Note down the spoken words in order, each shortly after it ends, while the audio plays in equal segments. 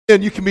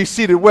And you can be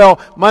seated.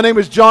 Well, my name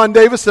is John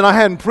Davis, and I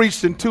hadn't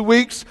preached in 2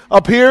 weeks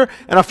up here,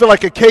 and I feel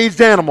like a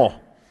caged animal.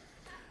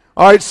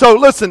 All right, so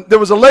listen, there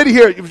was a lady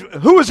here.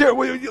 Who was here?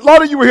 A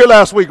lot of you were here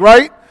last week,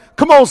 right?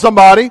 Come on,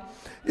 somebody.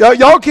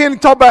 Y'all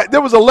can't talk about, there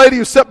was a lady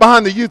who sat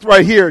behind the youth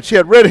right here. She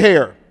had red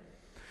hair.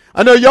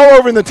 I know y'all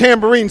over in the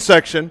tambourine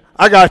section.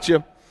 I got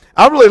you.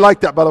 I really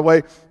like that, by the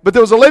way. But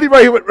there was a lady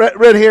right here with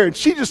red hair, and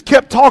she just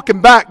kept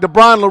talking back to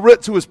Brian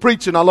Loritz, who was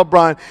preaching. I love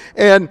Brian.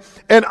 And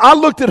I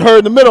looked at her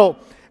in the middle,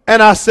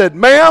 and I said,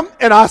 ma'am,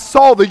 and I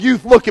saw the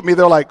youth look at me.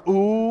 They're like,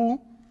 ooh,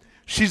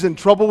 she's in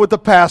trouble with the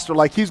pastor,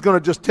 like he's going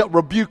to just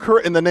rebuke her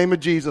in the name of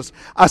Jesus.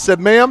 I said,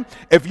 ma'am,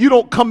 if you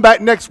don't come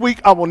back next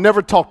week, I will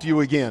never talk to you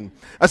again.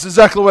 That's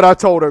exactly what I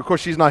told her. Of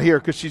course, she's not here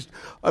because she's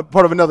a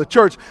part of another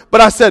church.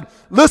 But I said,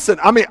 listen,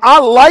 I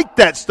like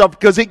that stuff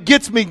because it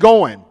gets me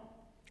going.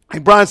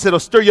 And Brian said, it'll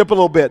stir you up a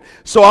little bit.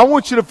 So I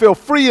want you to feel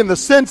free in the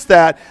sense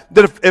that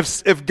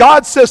if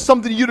God says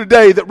something to you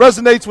today that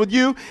resonates with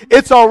you,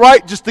 it's all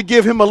right just to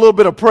give him a little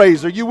bit of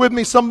praise. Are you with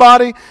me,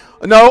 somebody?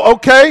 No?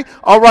 Okay?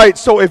 All right.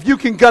 So if you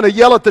can kind of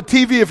yell at the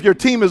TV if your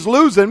team is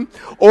losing,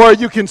 or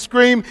you can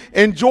scream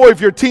and joy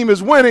if your team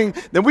is winning,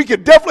 then we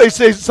could definitely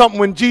say something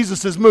when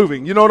Jesus is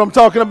moving. You know what I'm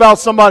talking about,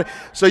 somebody?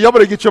 So y'all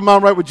better get your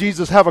mind right with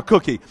Jesus. Have a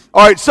cookie.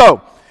 All right,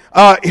 so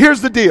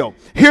here's the deal.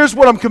 Here's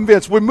what I'm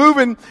convinced. We're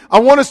moving. I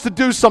want us to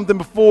do something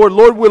before,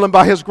 Lord willing,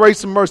 by his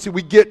grace and mercy,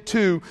 we get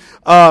to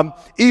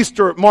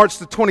Easter, March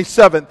the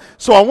 27th.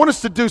 So I want us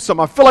to do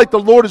something. I feel like the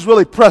Lord is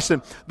really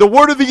pressing. The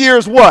word of the year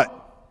is what?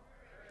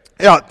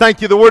 Yeah,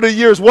 thank you. The word of the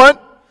year is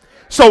what?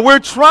 So we're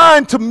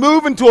trying to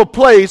move into a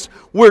place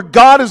where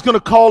God is going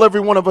to call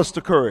every one of us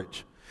to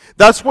courage.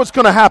 That's what's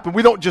going to happen.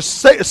 We don't just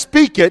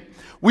speak it.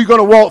 We're going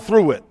to walk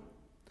through it.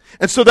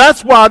 And so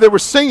that's why they were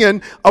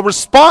singing a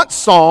response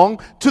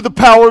song to the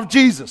power of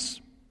Jesus.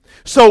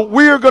 So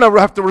we're going to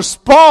have to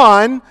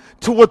respond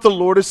to what the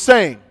Lord is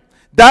saying.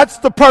 That's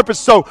the purpose.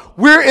 So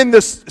we're in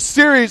this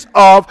series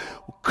of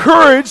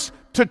courage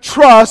to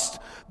trust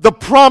the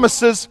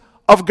promises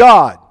of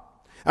God.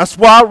 That's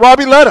why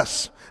Robbie led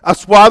us.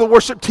 That's why the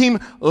worship team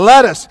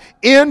led us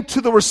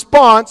into the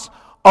response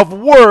of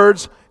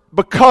words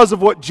because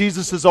of what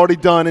Jesus has already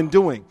done and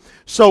doing.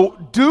 So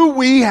do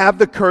we have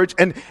the courage?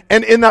 And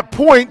in that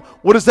point,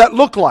 what does that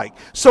look like?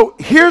 So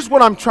here's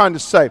what I'm trying to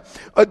say.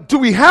 Do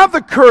we have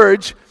the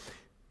courage?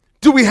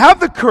 Do we have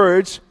the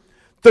courage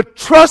to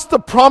trust the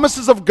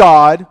promises of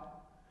God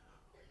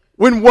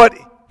when what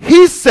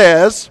he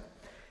says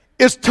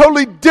is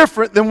totally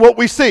different than what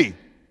we see?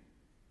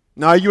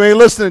 Now you ain't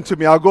listening to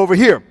me. I'll go over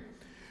here.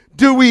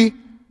 Do we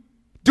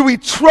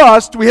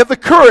trust, do we have the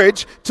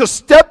courage to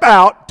step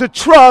out to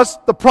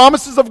trust the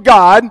promises of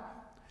God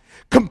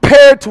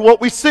compared to what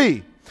we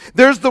see?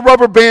 There's the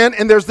rubber band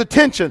and there's the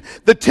tension.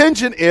 The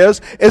tension is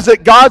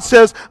that God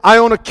says, I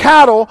own a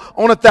cattle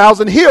on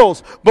 1,000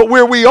 hills. But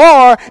where we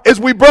are is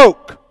we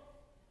broke.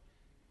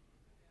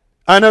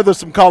 I know there's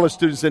some college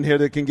students in here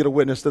that can get a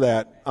witness to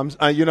that.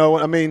 You know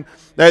what I mean?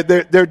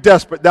 They're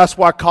desperate. That's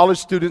why college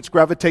students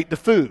gravitate to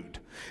food.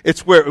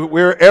 It's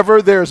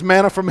wherever there's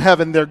manna from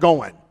heaven, they're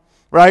going.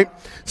 Right?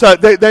 So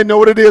they know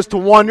what it is to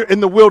wander in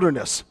the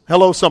wilderness.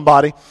 Hello,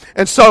 somebody.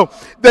 And so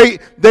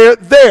they're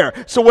there.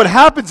 So what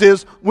happens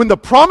is when the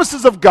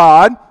promises of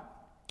God,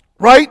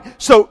 right?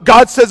 So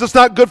God says it's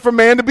not good for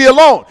man to be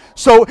alone.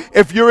 So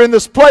if you're in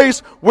this place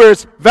where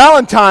it's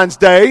Valentine's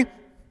Day,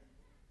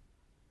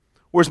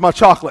 where's my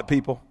chocolate,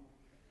 people?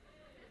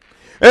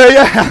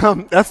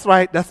 Yeah, that's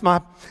right. That's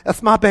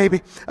my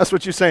baby. That's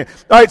what you're saying.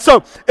 All right,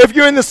 so if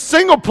you're in this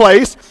single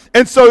place,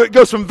 and so it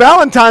goes from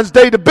Valentine's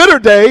Day to Bitter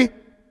Day,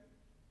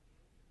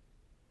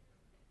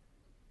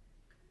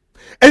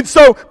 and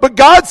so, but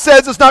God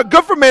says it's not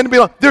good for man to be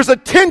alone. There's a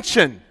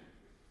tension.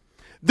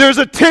 There's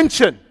a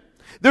tension.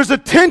 There's a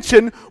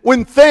tension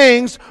when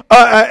things,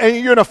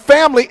 and you're in a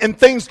family and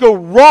things go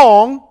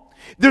wrong.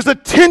 There's a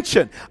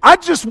tension. I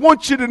just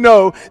want you to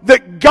know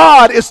that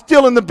God is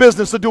still in the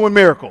business of doing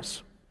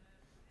miracles.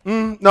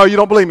 No, you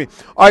don't believe me.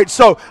 All right,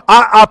 so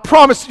I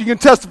promise you can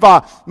testify.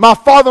 My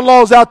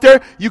father-in-law is out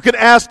there. You can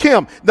ask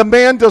him. The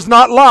man does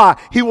not lie.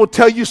 He will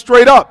tell you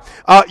straight up.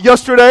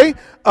 Yesterday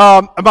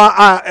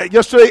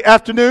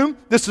afternoon,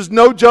 this is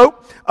no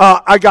joke,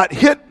 I got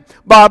hit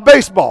by a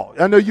baseball.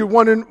 I know you're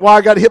wondering why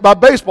I got hit by a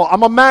baseball.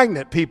 I'm a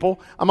magnet, people.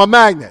 I'm a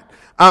magnet.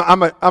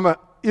 I'm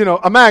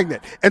a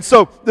magnet. And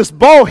so this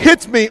ball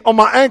hits me on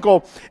my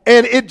ankle,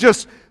 and it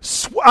just,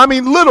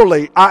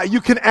 literally, you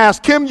can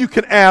ask him, you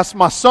can ask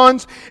my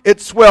sons, it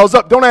swells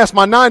up. Don't ask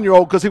my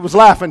 9-year-old because he was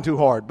laughing too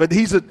hard, but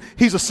he's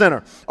a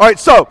sinner. All right,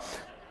 so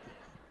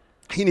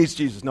he needs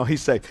Jesus. No,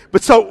 he's safe.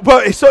 But so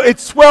it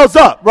swells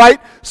up, right?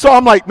 So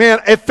I'm like, man,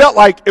 it felt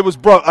like it was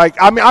broke.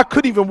 I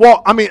couldn't even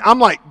walk. I'm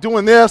like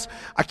doing this.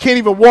 I can't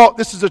even walk.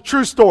 This is a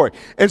true story.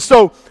 And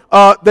so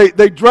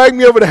they dragged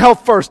me over to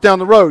Health First down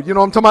the road. You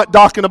know, I'm talking about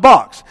Doc in the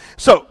box.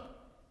 So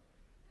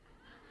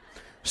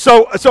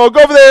I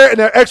go over there and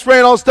they're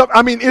x-raying all this stuff.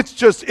 It's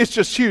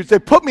just huge. They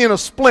put me in a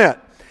splint.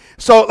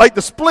 So like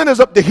the splint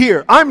is up to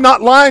here. I'm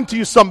not lying to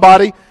you,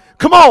 somebody.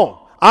 Come on.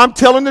 I'm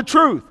telling the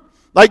truth.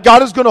 Like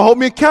God is going to hold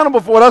me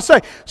accountable for what I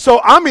say.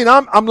 So, I mean,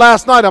 I'm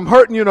last night, I'm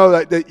hurting,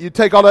 that you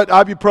take all that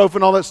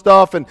ibuprofen, all that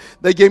stuff, and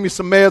they gave me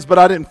some meds, but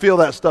I didn't feel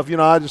that stuff.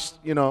 I just,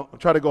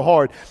 try to go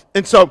hard.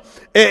 And so,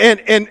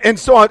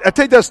 so I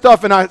take that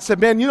stuff, and I said,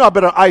 man, I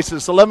better ice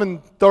this.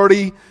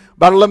 11:30,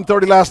 about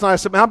 11:30 last night, I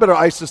said, man, I better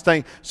ice this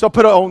thing. So I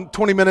put it on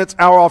 20 minutes,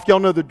 hour off. Y'all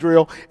know the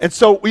drill. And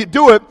so we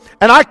do it,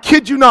 and I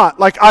kid you not.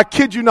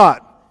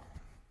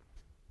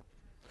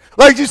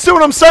 Like, you see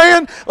what I'm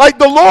saying? Like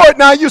the Lord,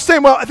 now you're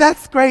saying, well,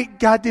 that's great.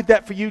 God did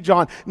that for you,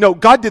 John. No,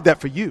 God did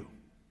that for you.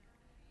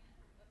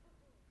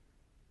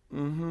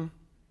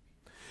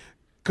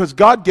 Because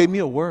God gave me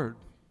a word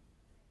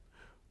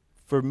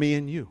for me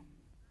and you.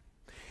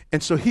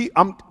 And so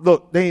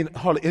look, it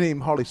ain't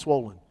even hardly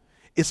swollen.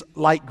 It's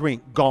light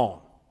green,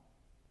 gone.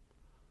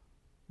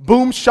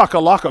 Boom,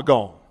 shakalaka,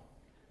 gone.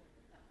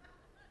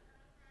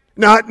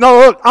 Now, no,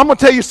 look, I'm going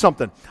to tell you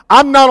something.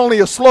 I'm not only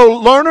a slow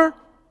learner,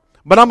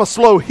 but I'm a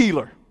slow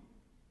healer.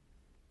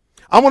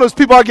 I'm one of those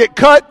people, I get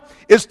cut,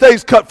 it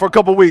stays cut for a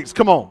couple weeks.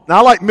 Come on. Now,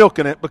 I like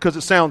milking it because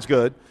it sounds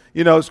good.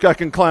 So I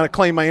can kind of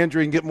claim my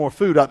injury and get more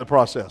food out in the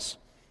process.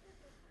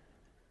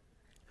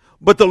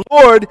 But the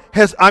Lord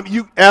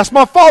you ask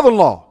my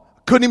father-in-law,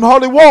 couldn't even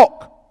hardly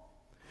walk.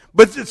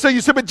 But so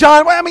you said, but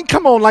John,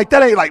 come on, like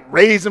that ain't like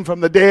raising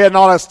from the dead and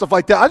all that stuff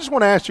like that. I just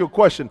want to ask you a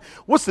question.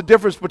 What's the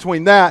difference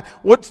between that?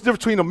 What's the difference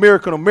between a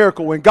miracle and a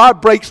miracle? When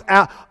God breaks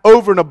out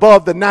over and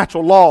above the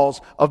natural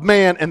laws of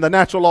man and the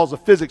natural laws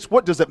of physics,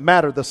 what does it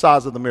matter the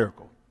size of the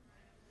miracle?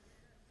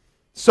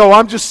 So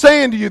I'm just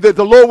saying to you that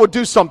the Lord will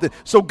do something.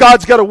 So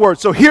God's got a word.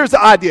 So here's the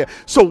idea.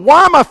 So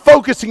why am I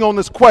focusing on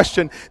this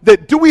question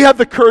that do we have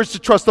the courage to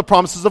trust the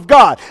promises of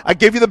God? I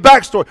gave you the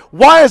backstory.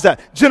 Why is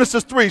that?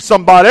 Genesis 3,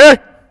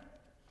 somebody.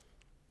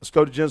 Let's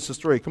go to Genesis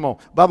 3. Come on.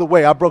 By the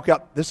way, I broke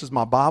out, this is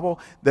my Bible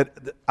that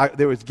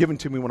was given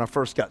to me when I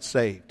first got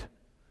saved.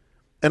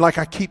 And like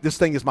I keep this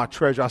thing as my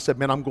treasure. I said,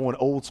 man, I'm going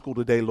old school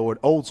today, Lord.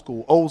 Old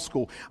school, old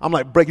school. I'm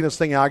like breaking this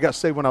thing out. I got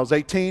saved when I was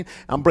 18.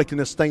 I'm breaking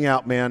this thing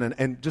out, man.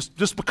 And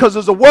just because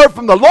there's a word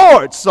from the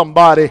Lord,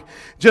 somebody.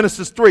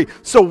 Genesis 3.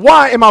 So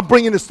why am I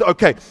bringing this?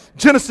 Okay,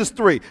 Genesis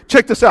 3.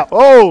 Check this out.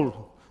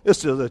 Oh,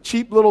 this is a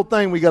cheap little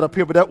thing we got up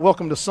here, but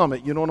welcome to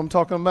Summit. You know what I'm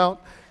talking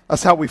about?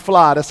 That's how we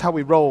fly. That's how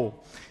we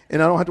roll.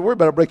 And I don't have to worry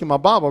about it breaking my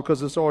Bible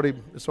because it's already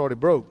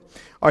broke.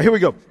 All right, here we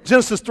go.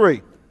 Genesis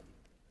 3.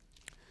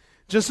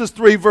 Genesis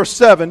 3, verse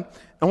 7.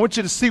 I want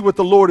you to see what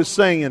the Lord is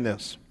saying in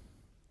this.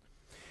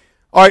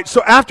 All right,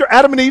 so after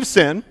Adam and Eve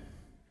sinned,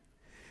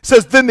 it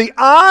says, then the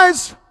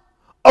eyes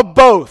of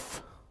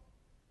both.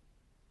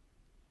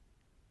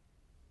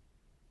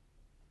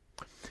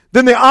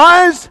 Then the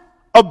eyes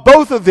of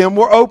both of them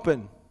were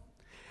open.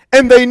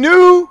 And they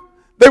knew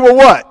they were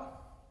what?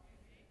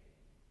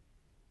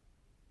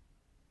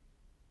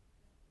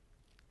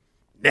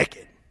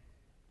 Naked.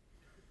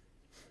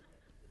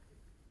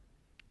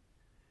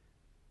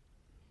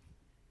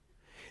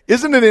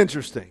 Isn't it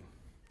interesting?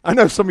 I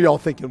know some of y'all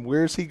thinking,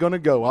 where's he going to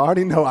go? I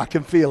already know. I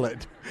can feel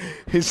it.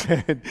 He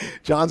said,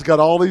 John's got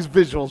all these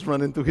visuals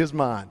running through his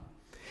mind.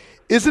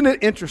 Isn't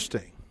it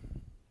interesting?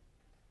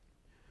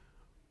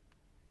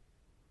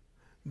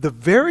 The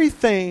very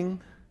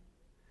thing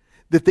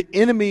that the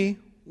enemy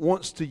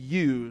wants to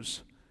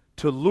use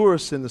to lure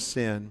us into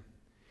sin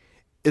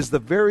is the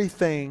very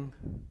thing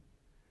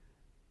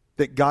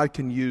that God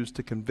can use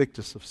to convict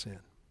us of sin.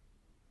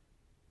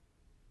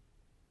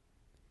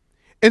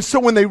 And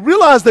so when they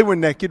realized they were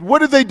naked, what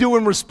did they do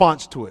in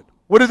response to it?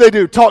 What did they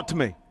do? Talk to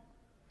me.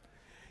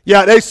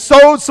 Yeah, they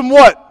sowed some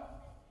what?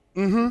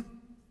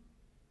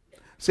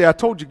 See, I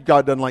told you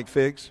God doesn't like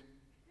figs.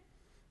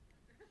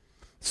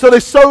 So they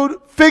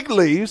sowed fig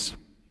leaves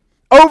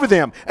over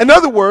them. In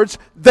other words,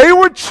 they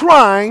were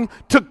trying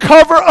to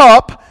cover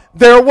up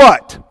their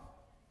what?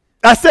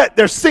 That's it,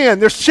 their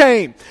sin, their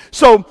shame.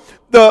 So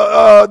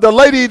the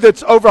lady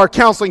that's over our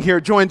counseling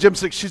here, Joanne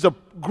Jimsick, she's a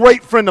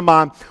great friend of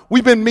mine.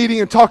 We've been meeting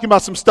and talking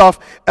about some stuff.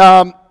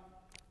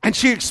 And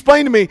she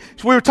explained to me,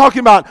 we were talking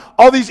about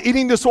all these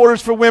eating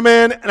disorders for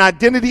women and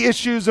identity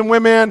issues in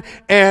women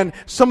and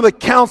some of the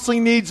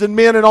counseling needs in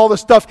men and all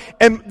this stuff.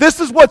 And this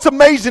is what's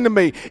amazing to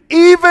me.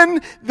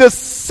 Even the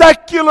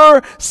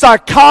secular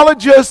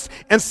psychologists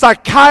and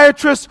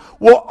psychiatrists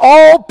will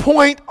all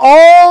point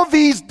all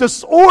these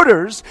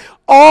disorders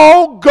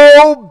all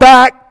go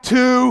back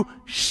to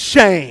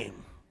shame.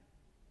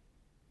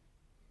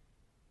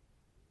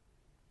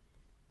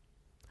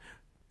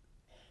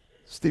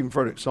 Stephen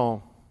Furtick's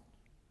song.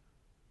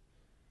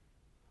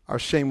 Our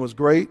shame was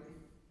great,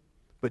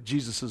 but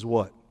Jesus is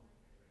what?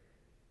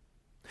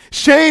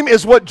 Shame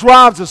is what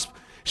drives us.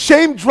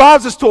 Shame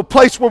drives us to a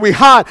place where we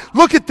hide.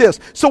 Look at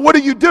this. So what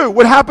do?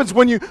 What happens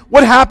when you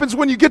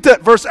get to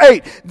verse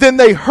 8? Then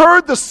they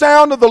heard the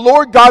sound of the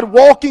Lord God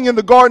walking in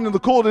the garden in the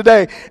cool of the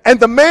day. And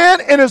the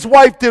man and his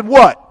wife did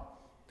what?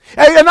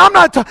 Hey, and I'm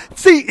not,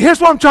 see, here's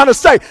what I'm trying to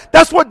say.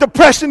 That's what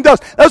depression does.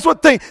 That's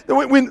what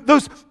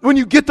when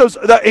you get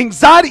the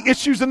anxiety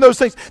issues and those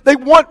things,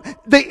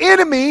 the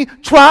enemy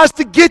tries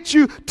to get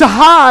you to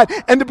hide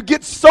and to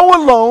get so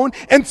alone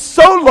and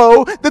so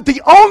low that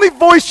the only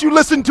voice you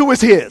listen to is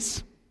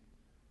his.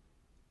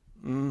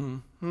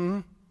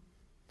 We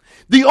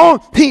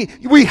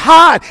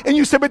hide. And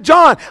you say, but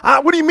John,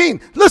 what do you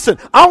mean? Listen,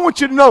 I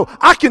want you to know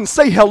I can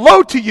say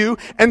hello to you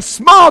and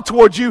smile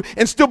towards you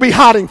and still be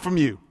hiding from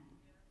you.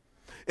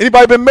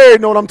 Anybody been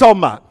married know what I'm talking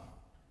about?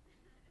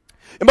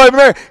 Anybody been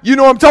married? You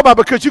know what I'm talking about,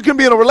 because you can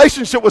be in a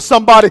relationship with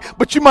somebody,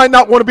 but you might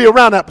not want to be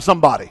around that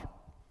somebody.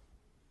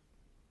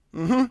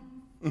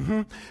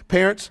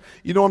 Parents,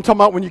 you know what I'm talking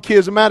about when your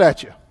kids are mad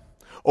at you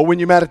or when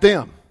you're mad at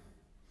them.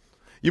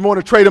 You want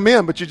to trade them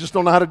in, but you just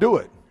don't know how to do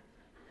it.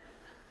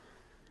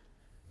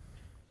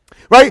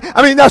 Right?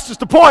 I mean, that's just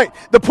the point.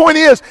 The point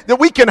is that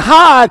we can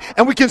hide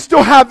and we can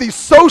still have these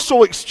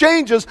social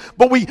exchanges,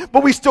 but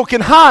we still can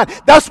hide.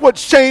 That's what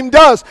shame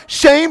does.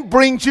 Shame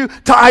brings you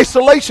to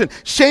isolation.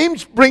 Shame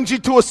brings you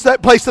to a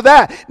set place of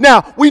that.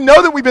 Now, we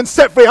know that we've been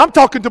set free. I'm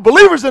talking to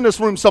believers in this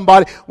room,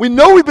 somebody. We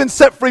know we've been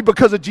set free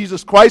because of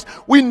Jesus Christ.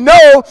 We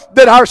know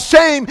that our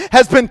shame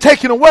has been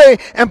taken away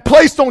and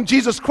placed on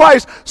Jesus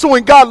Christ. So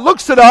when God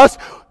looks at us,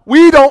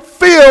 we don't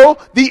feel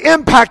the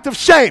impact of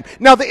shame.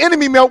 Now, the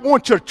enemy may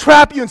want to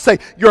trap you and say,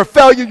 you're a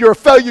failure, you're a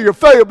failure, you're a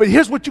failure. But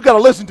here's what you got to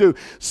listen to.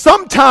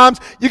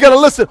 Sometimes you got to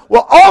listen.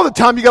 Well, all the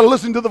time you got to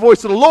listen to the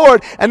voice of the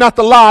Lord and not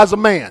the lies of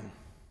man.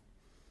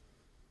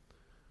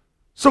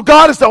 So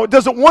God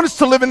doesn't want us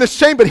to live in this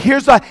shame, but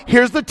here's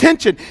the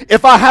tension.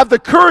 If I have the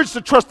courage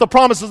to trust the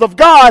promises of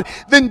God,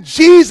 then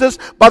Jesus,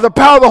 by the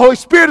power of the Holy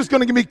Spirit, is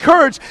going to give me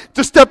courage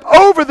to step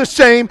over the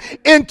shame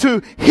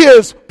into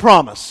His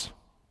promise.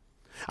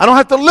 I don't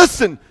have to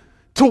listen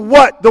to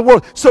what the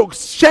world. So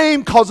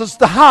shame causes us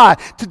to hide,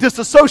 to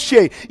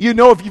disassociate. You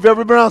know, if you've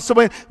ever been around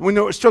somebody when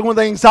they're struggling with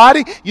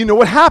anxiety, you know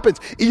what happens.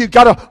 You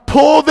got to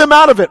pull them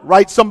out of it,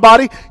 right,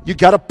 somebody? You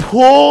got to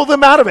pull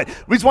them out of it.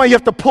 The reason why you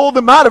have to pull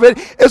them out of it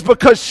is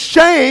because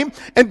shame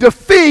and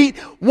defeat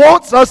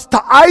wants us to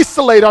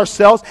isolate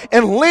ourselves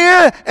and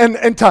live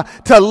and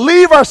to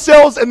leave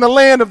ourselves in the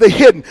land of the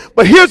hidden.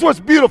 But here's what's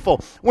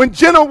beautiful. When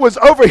Jenna was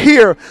over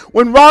here,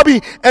 when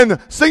Robbie and the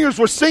singers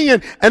were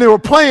singing and they were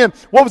playing,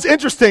 what was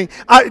interesting,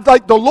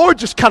 like the Lord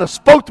just kind of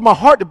spoke to my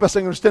heart, the best I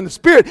can understand the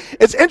Spirit.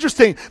 It's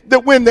interesting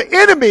that when the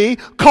enemy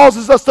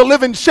causes us to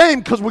live in shame,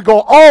 because we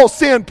go all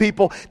sin,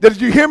 people. Did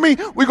you hear me?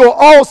 We go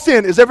all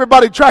sin. Is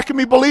everybody tracking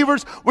me,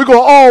 believers? We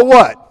go all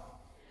what?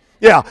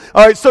 Yeah.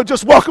 All right, so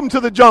just welcome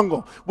to the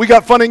jungle. We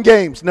got fun and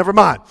games. Never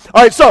mind.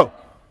 All right, so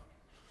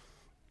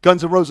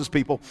Guns N' Roses,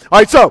 people. All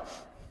right, so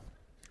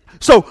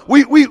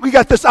we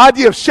got this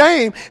idea of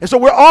shame, and so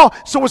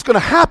what's going to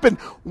happen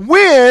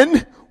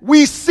when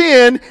we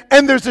sin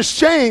and there's a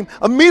shame,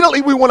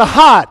 immediately we want to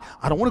hide.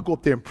 I don't want to go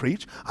up there and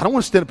preach. I don't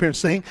want to stand up here and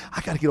sing.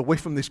 I got to get away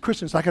from these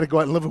Christians. I got to go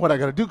out and live what I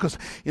got to do because,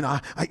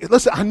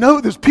 listen, I know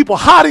there's people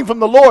hiding from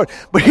the Lord,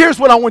 but here's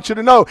what I want you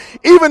to know.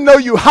 Even though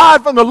you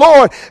hide from the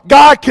Lord,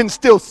 God can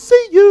still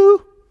see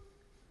you.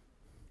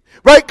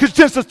 Right? Because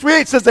Genesis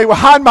 3:8 says they were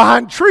hiding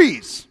behind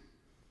trees.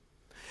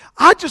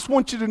 I just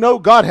want you to know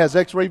God has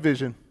X-ray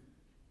vision.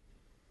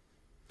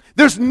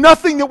 There's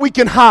nothing that we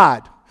can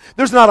hide.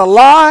 There's not a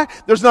lie.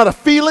 There's not a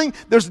feeling.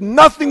 There's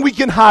nothing we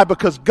can hide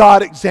because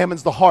God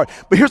examines the heart.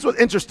 But here's what's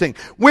interesting.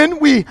 When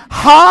we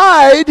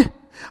hide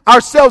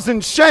ourselves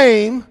in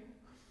shame,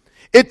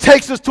 it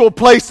takes us to a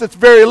place that's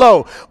very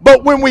low.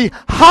 But when we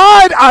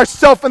hide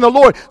ourselves in the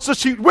Lord, so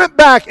she went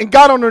back and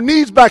got on her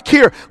knees back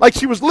here, like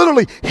she was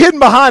literally hidden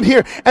behind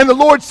here. And the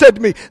Lord said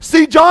to me,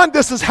 see, John,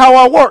 this is how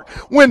I work.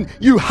 When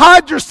you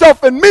hide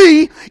yourself in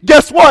me,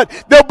 guess what?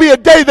 There'll be a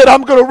day that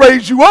I'm going to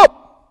raise you up.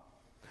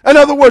 In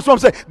other words, what I'm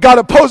saying, God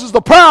opposes the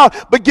proud,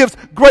 but gives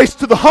grace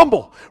to the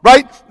humble,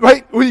 right?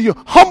 Right? When you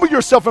humble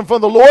yourself in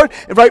front of the Lord,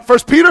 right? 1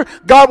 Peter,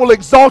 God will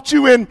exalt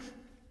you in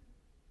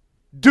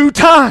due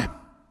time.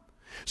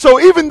 So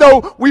even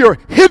though we are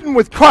hidden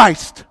with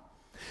Christ,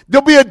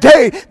 there'll be a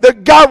day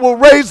that God will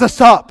raise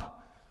us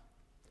up.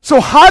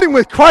 So hiding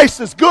with Christ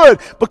is good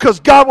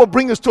because God will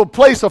bring us to a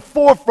place of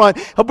forefront.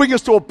 He'll bring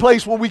us to a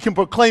place where we can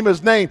proclaim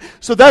His name.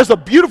 So there's a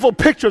beautiful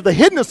picture of the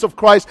hiddenness of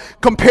Christ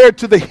compared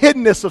to the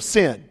hiddenness of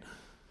sin.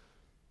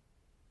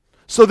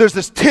 So there's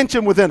this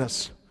tension within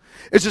us.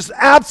 It's just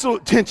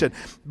absolute tension.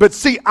 But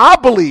see, I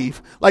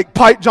believe, like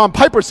John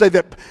Piper said,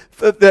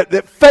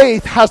 that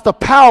faith has the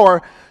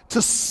power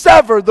to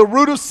sever the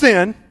root of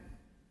sin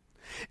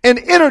and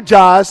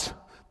energize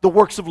the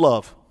works of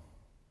love.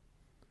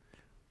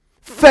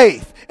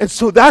 Faith. And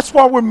so that's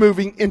why we're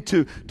moving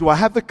into, do I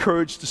have the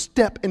courage to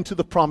step into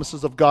the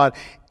promises of God,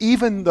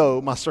 even though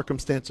my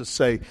circumstances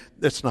say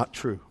that's not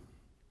true?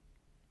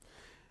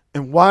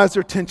 And why is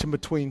there tension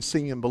between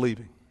seeing and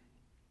believing?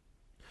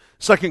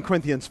 2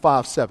 Corinthians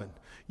 5:7.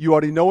 You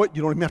already know it.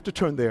 You don't even have to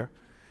turn there.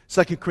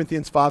 2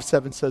 Corinthians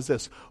 5:7 says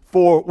this.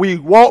 For we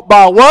walk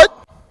by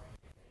what?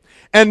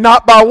 And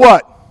not by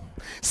what?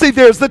 See,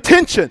 there's the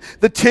tension.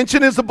 The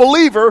tension as a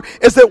believer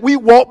is that we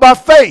walk by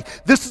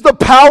faith. This is the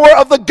power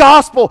of the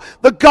gospel.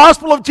 The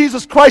gospel of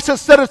Jesus Christ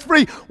has set us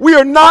free. We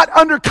are not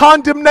under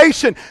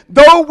condemnation.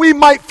 Though we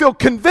might feel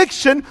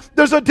conviction,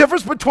 there's a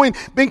difference between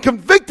being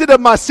convicted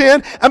of my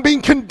sin and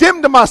being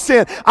condemned of my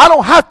sin. I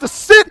don't have to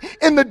sit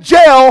in the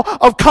jail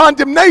of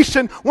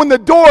condemnation when the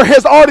door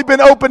has already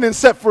been opened and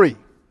set free.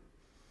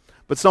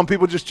 But some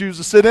people just choose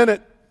to sit in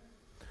it.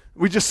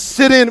 We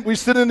sit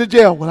in the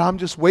jail. Well, I'm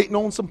just waiting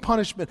on some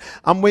punishment.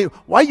 I'm waiting.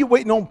 Why are you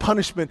waiting on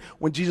punishment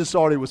when Jesus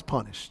already was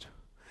punished?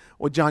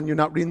 Well, John, you're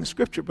not reading the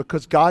scripture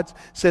because God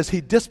says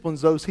he disciplines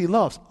those he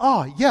loves.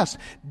 Yes,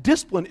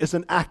 discipline is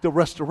an act of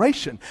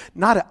restoration,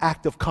 not an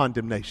act of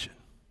condemnation.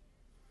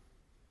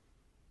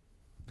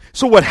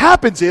 So what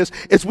happens is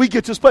we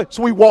get to this place.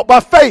 So we walk by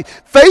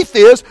faith. Faith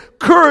is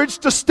courage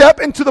to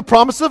step into the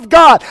promise of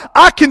God.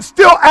 I can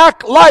still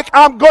act like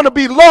I'm going to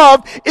be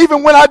loved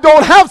even when I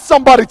don't have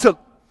somebody to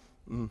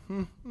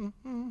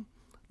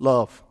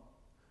love.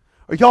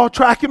 Are y'all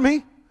tracking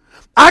me?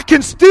 I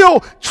can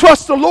still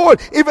trust the Lord.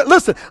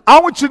 Listen,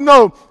 I want you to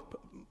know,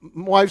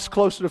 my wife's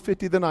closer to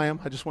 50 than I am.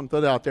 I just want to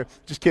throw that out there.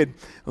 Just kidding.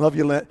 I love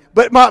you, Lynn.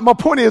 But my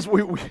point is,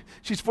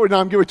 she's 49,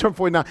 I'm going to turn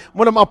 49.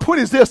 My point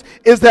is this,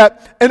 is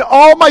that in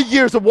all my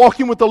years of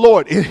walking with the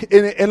Lord,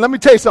 and let me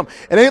tell you something,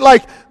 it ain't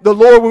like the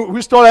Lord, when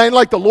we started, it ain't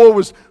like the Lord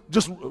was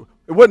just,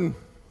 it wasn't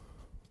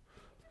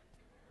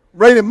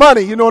raining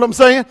money, you know what I'm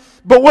saying?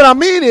 But what I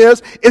mean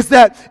is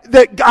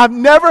that I've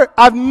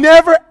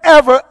never,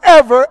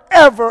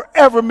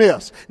 ever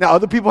missed. Now,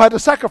 other people had to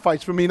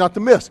sacrifice for me not to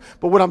miss.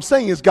 But what I'm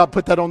saying is God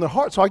put that on their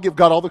heart, so I give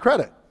God all the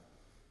credit.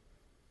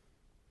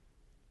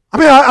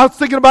 I was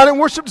thinking about it in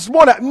worship this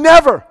morning.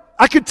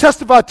 I could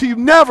testify to you,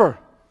 never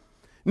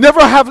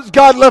have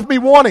God left me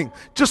wanting,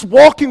 just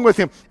walking with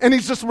him. And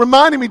he's just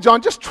reminding me,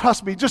 John, just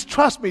trust me, just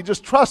trust me,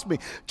 just trust me,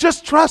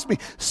 just trust me.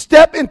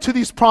 Step into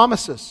these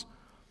promises.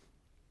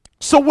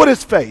 So what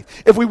is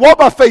faith? If we walk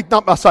by faith,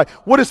 not by sight,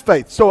 what is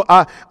faith? So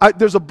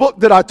there's a book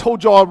that I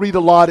told y'all I read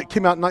a lot. It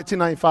came out in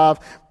 1995,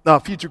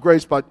 Future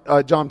Grace by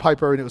John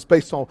Piper, and it was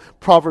based on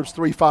Proverbs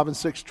 3, 5, and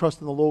 6.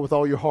 Trust in the Lord with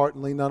all your heart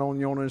and lean not on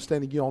your own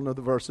understanding. You all know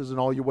the verses. In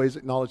all your ways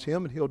acknowledge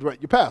him, and he'll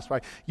direct your path,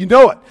 right? You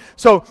know it.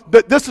 So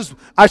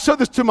I showed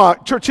this to my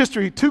Church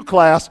History 2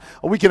 class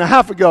a week and a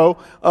half ago,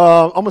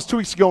 almost 2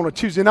 weeks ago on a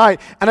Tuesday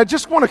night, and I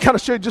just want to kind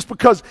of show you just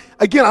because,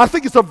 again, I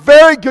think it's a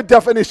very good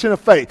definition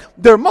of faith.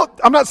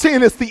 I'm not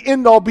saying it's the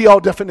end-all, be-all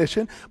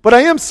definition, but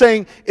I am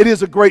saying it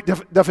is a great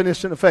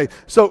definition of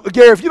faith. So,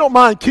 Gary, if you don't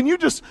mind, can you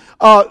just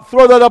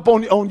throw that up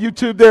on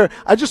YouTube there?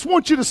 I just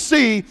want you to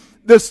see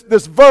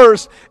this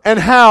verse and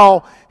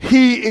how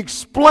he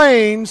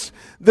explains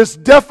this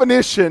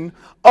definition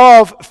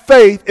of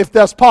faith, if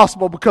that's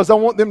possible, because I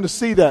want them to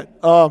see that.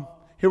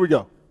 Here we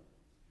go.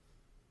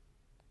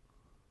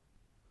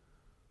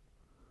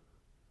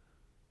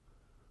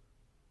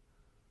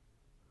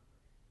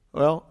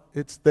 Well,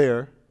 it's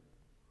there,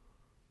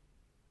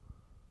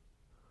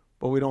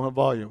 but we don't have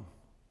volume.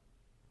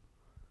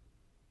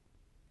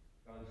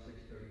 John 6:35.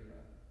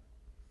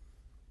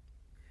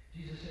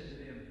 Jesus said to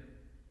them,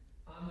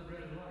 I'm the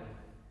bread of life.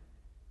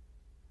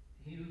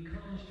 He who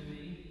comes to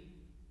me,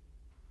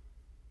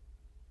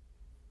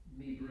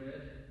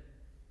 bread,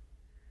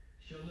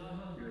 shall not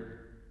hunger,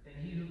 and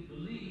he who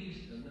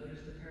believes, and notice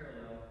the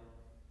parallel,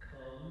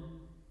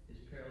 come is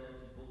parallel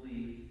to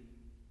believe.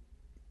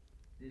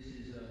 This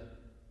is a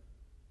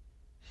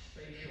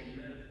spatial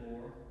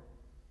metaphor,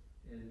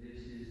 and this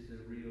is the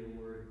real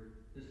word.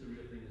 This is the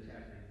real thing that's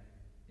happening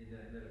in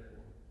that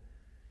metaphor.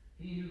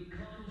 He who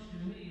comes to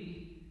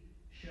me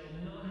shall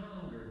not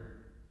hunger,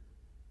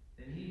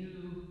 and he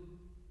who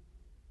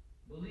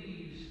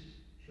believes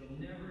shall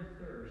never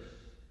thirst.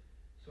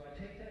 So I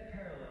take that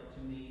parallel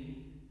to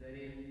mean that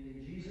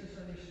in Jesus'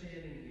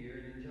 understanding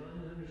here, and in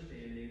John's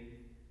understanding,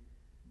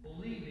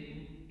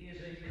 believing is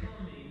a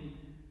coming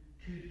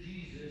to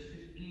Jesus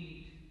to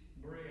eat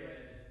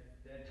bread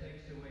that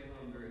takes away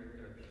hunger and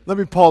thirst. Let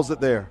me pause it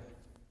there.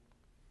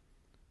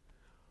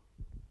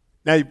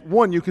 Now,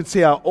 one, you can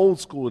see how old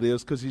school it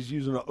is because he's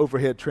using an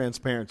overhead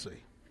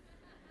transparency.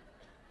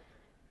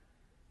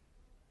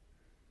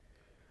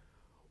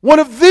 One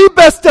of the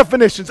best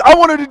definitions. I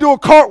wanted to do a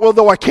cartwheel,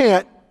 though I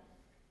can't.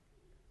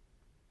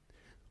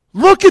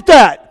 Look at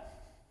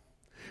that.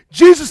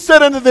 Jesus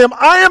said unto them,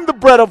 I am the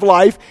bread of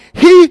life.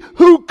 He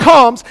who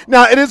comes.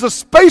 Now, it is a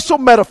spatial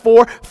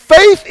metaphor.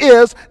 Faith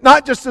is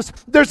not just this.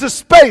 There's a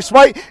space,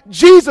 right?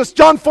 Jesus,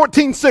 John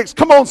 14:6.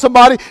 Come on,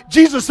 somebody.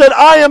 Jesus said,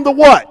 I am the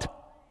what?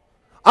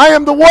 I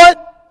am the what?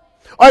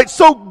 All right,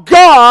 so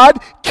God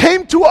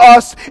came to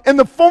us in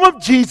the form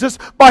of Jesus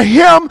by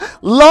him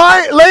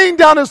laying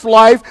down his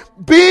life,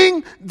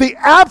 being the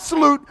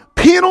absolute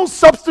penal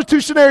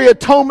substitutionary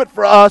atonement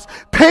for us,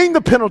 paying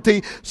the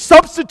penalty,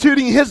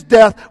 substituting his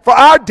death for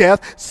our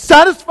death,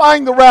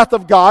 satisfying the wrath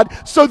of God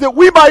so that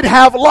we might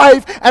have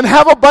life and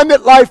have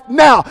abundant life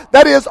now.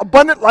 That is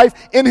abundant life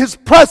in his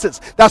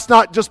presence. That's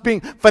not just being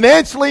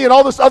financially and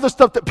all this other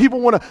stuff that people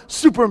want to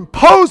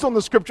superimpose on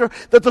the scripture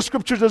that the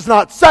scripture does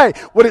not say.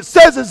 What it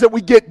says is that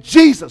we get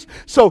Jesus.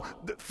 So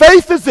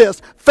faith is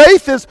this.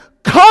 Faith is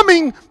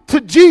coming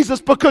to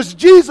Jesus because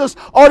Jesus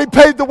already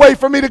paved the way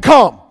for me to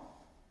come.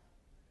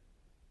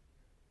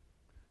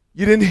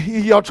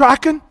 Y'all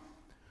tracking?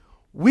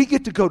 We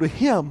get to go to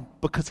him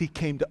because he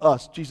came to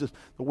us. Jesus,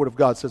 the word of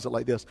God says it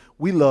like this.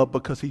 We love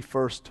because he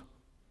first.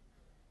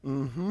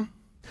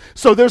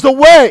 So there's a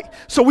way.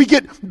 So we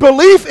get,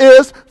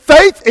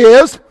 faith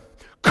is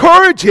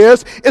Courage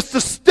is to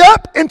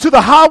step into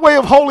the highway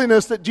of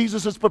holiness that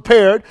Jesus has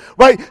prepared,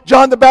 right?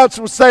 John the Baptist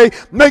would say,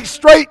 make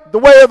straight the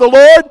way of the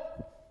Lord.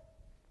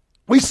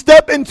 We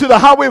step into the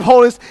highway of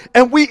holiness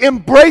and we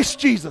embrace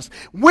Jesus.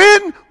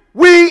 When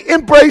we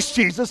embrace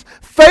Jesus,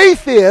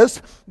 faith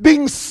is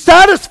being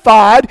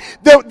satisfied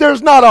that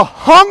there's not a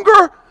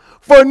hunger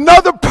for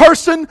another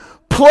person,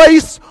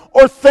 place,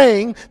 or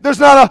thing. There's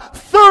not a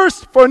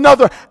thirst for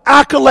another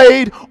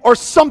accolade or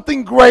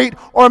something great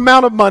or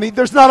amount of money.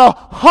 There's not a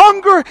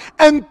hunger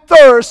and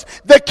thirst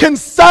that can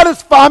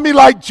satisfy me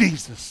like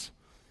Jesus.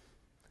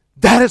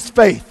 That is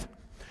faith.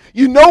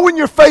 You know when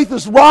your faith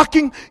is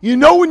rocking, you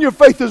know when your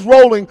faith is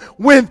rolling,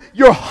 when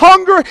your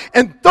hunger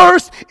and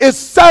thirst is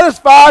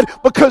satisfied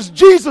because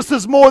Jesus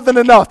is more than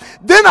enough.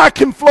 Then I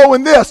can flow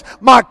in this.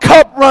 My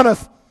cup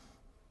runneth.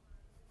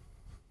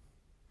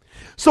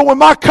 So when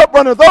my cup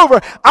runneth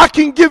over, I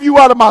can give you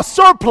out of my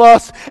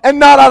surplus and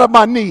not out of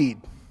my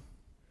need.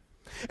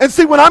 And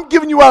see, when I'm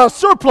giving you out of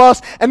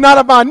surplus and not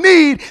of my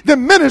need,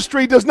 then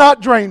ministry does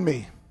not drain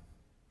me.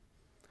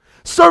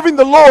 Serving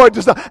the Lord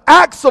does not,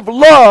 acts of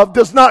love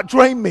does not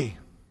drain me.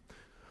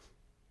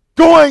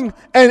 Going,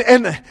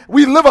 and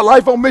we live a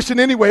life on mission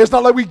anyway. It's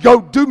not like we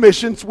go do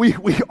missions. We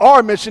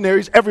are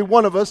missionaries, every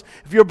one of us,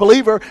 if you're a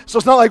believer. So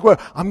it's not like, well,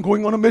 I'm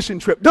going on a mission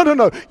trip.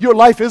 No. Your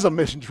life is a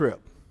mission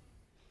trip.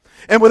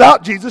 And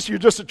without Jesus, you're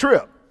just a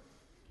trip.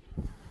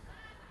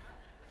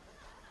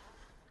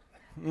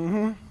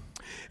 And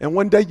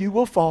one day you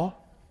will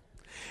fall.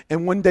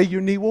 And one day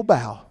your knee will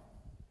bow.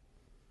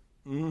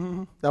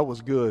 That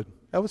was good.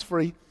 That was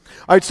free.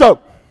 All right, so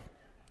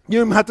you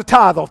don't even have to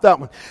tithe off that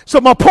one.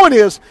 So my point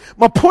is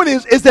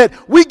that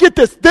we get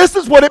this. This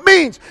is what it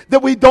means,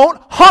 that we don't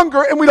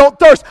hunger and we don't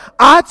thirst.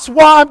 That's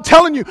why I'm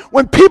telling you,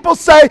 when people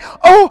say,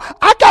 oh,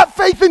 I got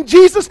faith in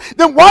Jesus,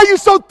 then why are you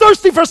so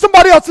thirsty for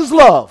somebody else's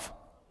love?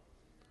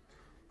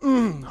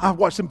 I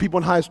watched some people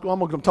in high school. I'm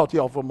going to talk to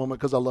y'all for a moment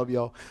because I love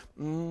y'all.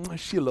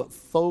 She looked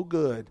so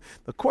good.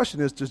 The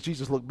question is, does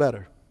Jesus look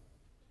better?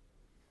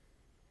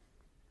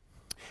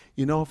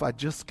 You know, if I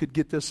just could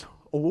get this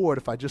award,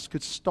 if I just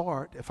could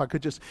start, if I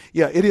could just,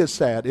 it is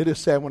sad. It is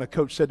sad when a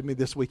coach said to me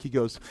this week, he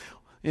goes,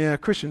 yeah,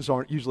 Christians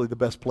aren't usually the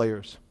best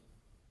players.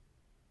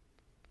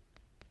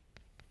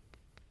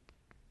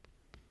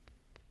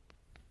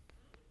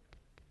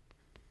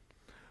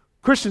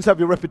 Christians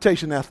have a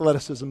reputation in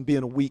athleticism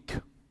being weak.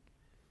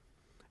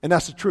 And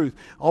that's the truth.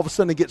 All of a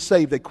sudden they get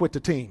saved, they quit the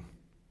team.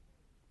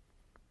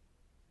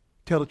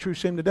 Tell the truth,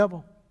 shame the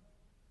devil.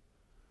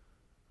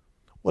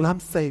 Well, I'm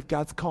saved.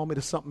 God's called me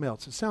to something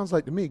else. It sounds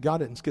like to me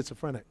God isn't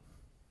schizophrenic.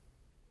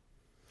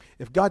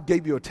 If God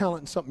gave you a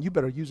talent in something, you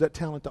better use that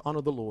talent to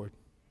honor the Lord.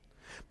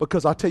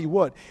 Because I'll tell you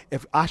what,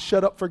 if I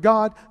shut up for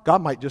God,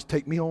 God might just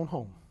take me on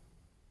home.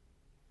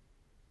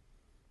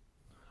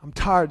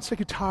 I'm sick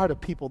and tired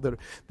of people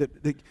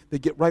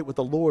that get right with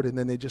the Lord and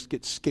then they just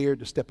get scared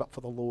to step up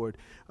for the Lord.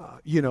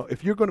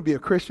 If you're going to be a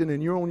Christian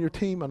and you're on your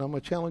team, and I'm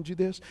going to challenge you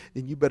this,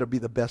 then you better be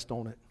the best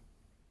on it.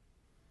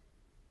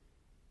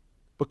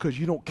 Because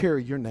you don't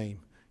carry your name,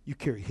 you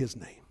carry His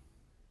name.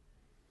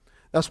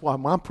 That's why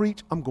when I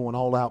preach, I'm going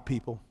all out,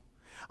 people.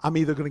 I'm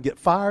either going to get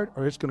fired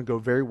or it's going to go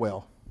very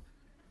well.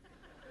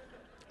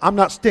 I'm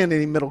not standing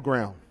any middle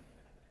ground.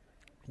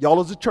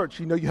 Y'all as a church,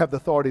 you know you have the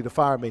authority to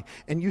fire me,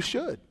 and you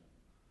should.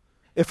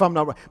 If I'm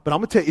not right. But I'm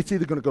going to tell you, it's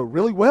either going to go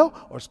really well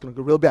or it's going to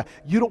go really bad.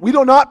 We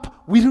do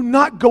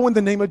not go in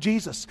the name of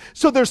Jesus.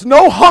 So there's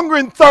no hunger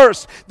and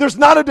thirst. There's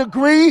not a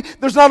degree.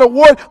 There's not a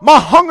word. My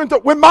hunger and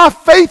thirst, when my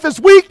faith is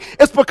weak,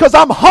 it's because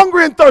I'm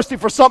hungry and thirsty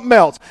for something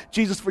else.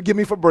 Jesus, forgive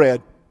me for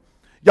bread.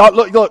 Y'all,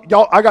 look,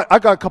 y'all, I got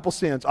a couple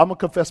sins. I'm going to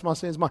confess my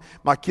sins.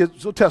 My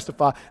kids will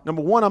testify.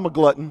 Number one, I'm a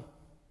glutton.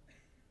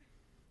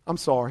 I'm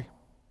sorry.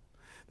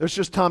 There's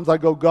just times I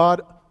go,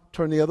 God,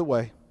 turn the other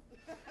way.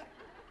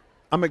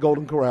 I'm at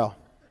Golden Corral.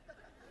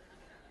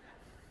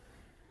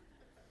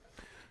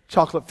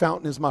 Chocolate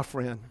fountain is my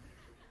friend.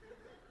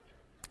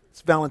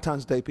 It's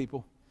Valentine's Day,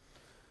 people.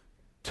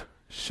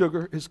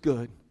 Sugar is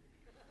good.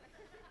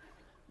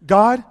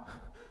 God,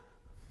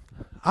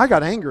 I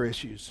got anger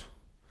issues.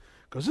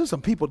 Because there's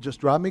some people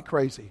just drive me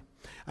crazy.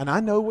 And I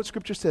know what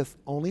Scripture says.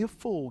 Only a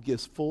fool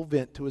gives full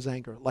vent to his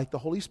anger. Like the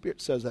Holy Spirit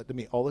says that to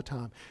me all the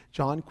time.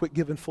 John, quit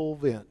giving full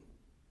vent.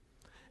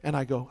 And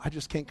I go, I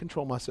just can't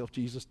control myself,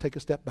 Jesus. Take a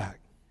step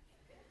back.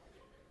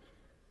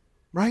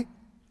 Right?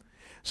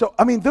 So,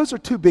 those are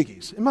two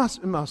biggies.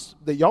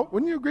 Y'all,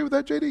 wouldn't you agree with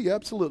that, JD? Yeah,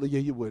 absolutely.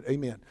 Yeah, you would.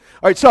 Amen.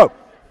 All right, so,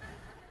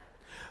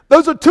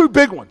 those are two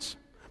big ones.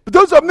 But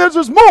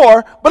there's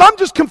more, but I'm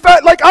just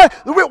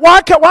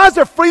why is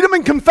there freedom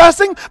in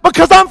confessing?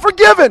 Because I'm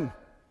forgiven.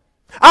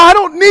 I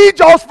don't need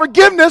y'all's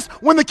forgiveness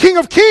when the King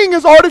of Kings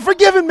has already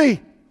forgiven me.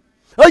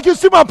 Like, you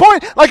see my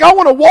point? Like, I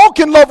want to walk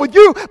in love with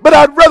you, but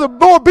I'd rather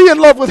more be in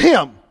love with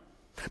Him.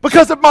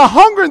 Because if my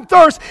hunger and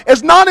thirst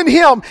is not in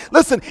Him,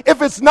 listen,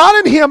 if it's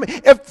not in Him,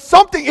 if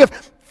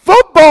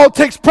football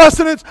takes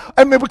precedence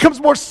and it becomes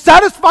more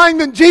satisfying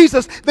than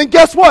Jesus, then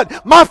guess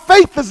what? My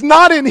faith is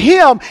not in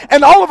him.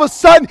 And all of a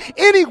sudden,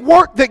 any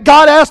work that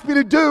God asked me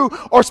to do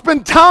or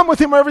spend time with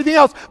him or everything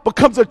else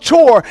becomes a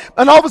chore.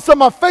 And all of a sudden,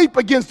 my faith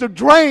begins to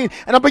drain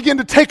and I begin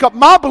to take up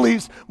my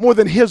beliefs more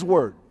than his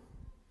word.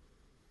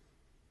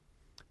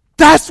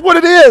 That's what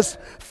it is.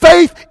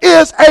 Faith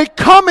is a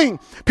coming.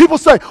 People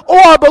say, oh,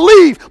 I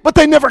believe, but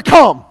they never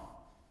come.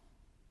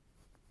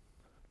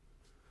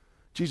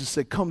 Jesus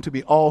said, come to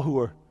me all who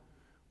are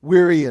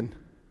weary and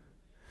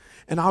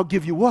I'll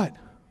give you what?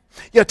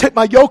 Yeah, take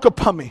my yoke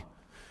upon me.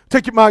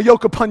 Take my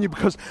yoke upon you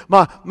because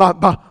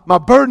my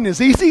burden is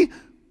easy.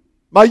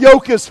 My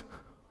yoke is,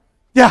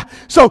 yeah.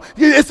 So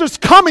it's just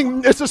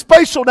coming. It's a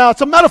spatial now. It's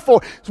a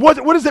metaphor. What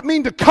does it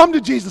mean to come to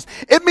Jesus?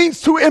 It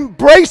means to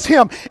embrace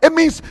him. It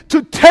means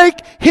to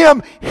take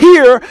him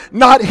here,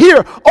 not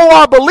here. Oh,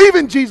 I believe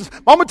in Jesus.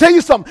 I'm going to tell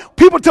you something.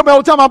 People tell me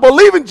all the time, I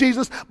believe in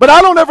Jesus, but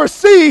I don't ever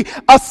see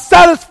a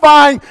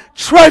satisfying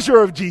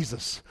treasure of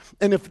Jesus.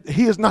 And if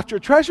he is not your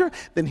treasure,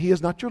 then he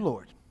is not your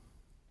Lord.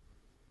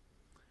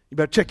 You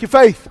better check your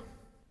faith.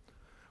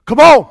 Come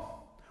on.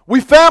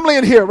 We family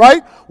in here,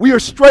 right? We are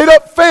straight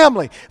up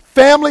family.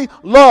 Family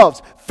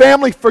loves.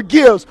 Family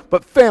forgives.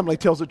 But family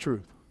tells the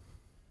truth.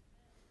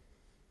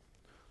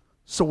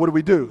 So what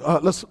do?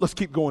 Let's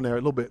keep going there a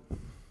little bit.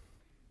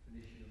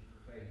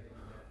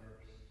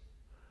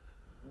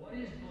 What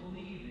is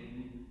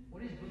believing?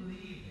 What is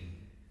believing?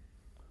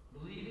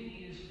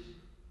 Believing is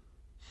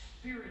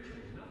spiritual,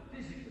 not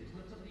physical. It's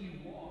not something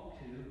you walk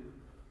to.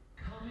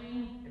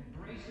 Coming,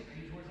 embracing,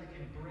 these words like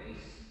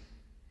embrace.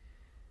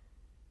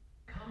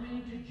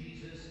 Coming to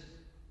Jesus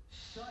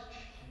such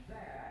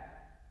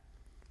that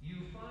you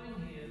find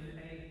him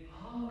a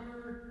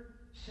hunger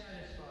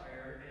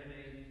satisfier and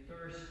a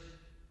thirst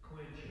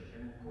quencher.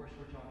 And of course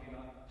we're talking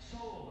about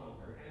soul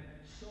hunger and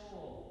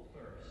soul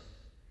thirst.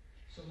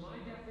 So my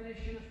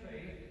definition of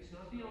faith, it's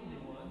not the only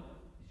one,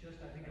 it's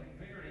just I think a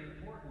very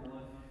important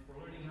one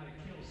for learning how to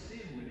kill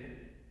sin with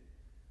it,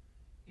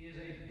 is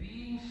a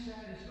being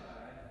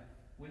satisfied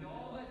with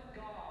all that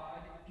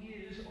God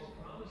is or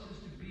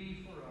promises to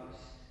be for us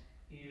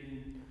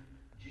in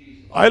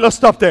Jesus. All right, let's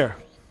stop there.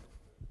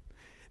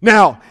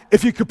 Now,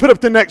 if you could put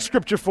up the next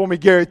scripture for me,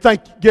 Gary.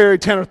 Gary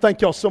Tanner,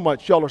 thank y'all so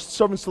much. Y'all are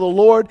servants of the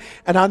Lord,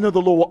 and I know the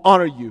Lord will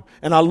honor you,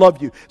 and I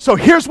love you. So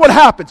here's what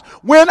happens.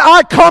 When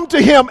I come to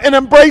him and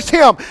embrace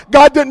him,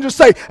 God didn't just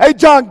say, hey,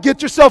 John,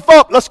 get yourself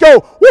up. Let's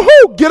go.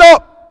 Woohoo, get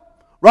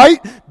up. Right?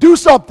 Do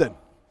something.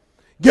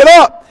 Get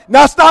up.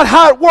 That's not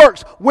how it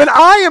works. When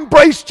I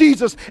embrace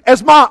Jesus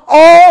as my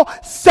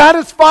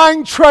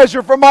all-satisfying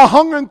treasure for my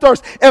hunger and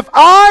thirst, if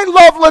I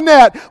love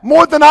Lynette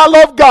more than I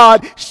love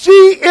God, she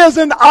is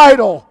an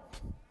idol.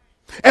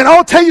 And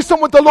I'll tell you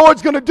something what the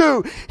Lord's going to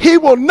do. He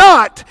will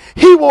not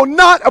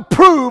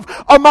approve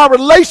of my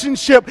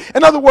relationship.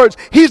 In other words,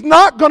 he's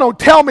not going to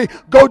tell me,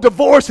 go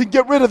divorce and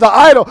get rid of the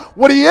idol.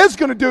 What he is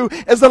going to do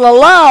is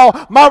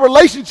allow my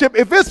relationship,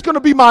 if it's going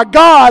to be my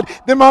God,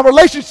 then my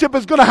relationship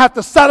is going to have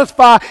to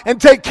satisfy and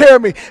take care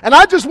of me. And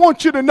I just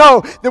want you to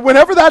know that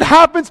whenever that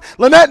happens,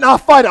 Lynette and I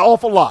fight an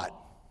awful lot.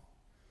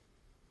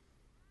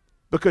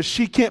 Because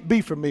she can't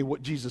be for me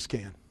what Jesus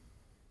can.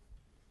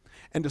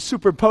 And to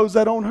superimpose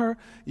that on her,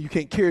 you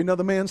can't carry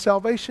another man's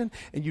salvation,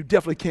 and you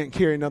definitely can't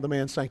carry another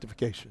man's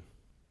sanctification.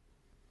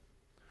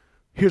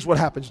 Here's what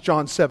happens,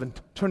 John 7.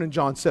 Turn in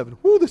John 7.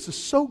 Woo, this is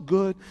so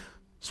good.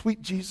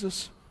 Sweet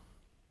Jesus.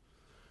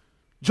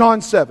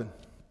 John 7.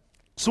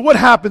 So what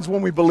happens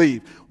when we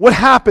believe? What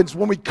happens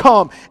when we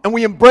come and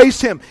we embrace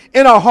him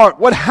in our heart?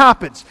 What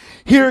happens?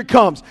 Here it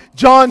comes.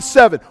 John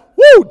 7.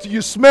 Woo, do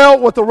you smell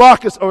what the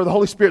rock is, or the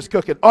Holy Spirit's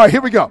cooking? All right,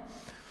 here we go.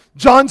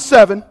 John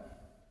 7.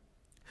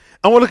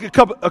 I want to look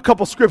at a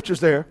couple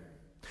scriptures there.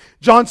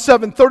 John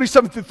 7,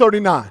 37 through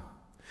 39.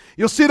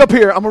 You'll see it up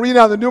here. I'm going to read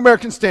out the New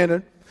American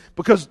Standard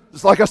because,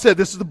 like I said,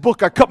 this is the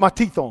book I cut my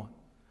teeth on.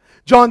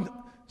 John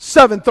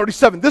 7,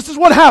 37. This is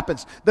what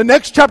happens. The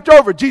next chapter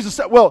over, Jesus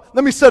said, well,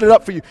 let me set it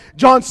up for you.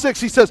 John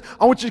 6, he says,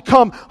 I want you to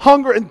come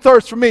hunger and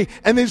thirst for me.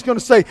 And then he's going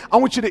to say, I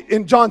want you to,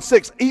 in John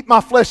 6, eat my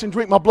flesh and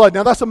drink my blood.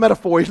 Now, that's a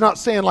metaphor. He's not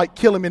saying like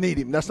kill him and eat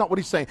him. That's not what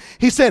he's saying.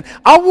 He's saying,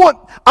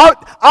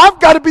 I've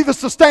got to be the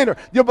sustainer.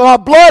 My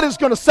blood is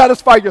going to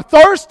satisfy your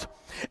thirst,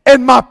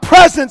 and my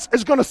presence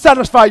is going to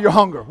satisfy your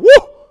hunger. Woo!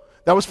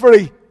 That was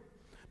free.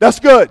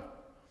 That's good.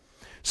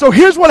 So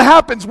here's what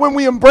happens when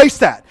we embrace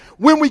that.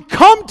 When we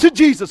come to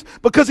Jesus,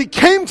 because he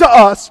came to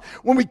us,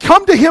 when we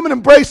come to him and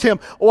embrace him,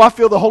 oh, I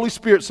feel the Holy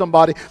Spirit,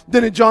 somebody.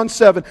 Then in John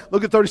 7,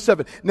 look at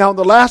 37. Now on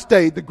the last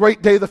day, the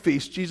great day of the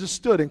feast, Jesus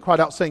stood and cried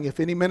out saying,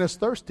 if any man is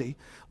thirsty,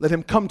 let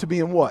him come to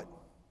me and what?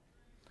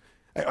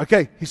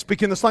 Okay, he's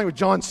speaking this language,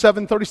 John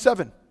 7,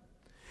 37.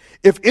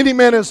 If any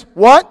man is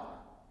what?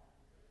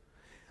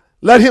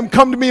 Let him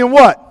come to me and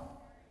what?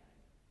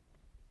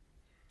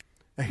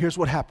 Now here's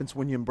what happens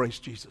when you embrace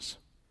Jesus.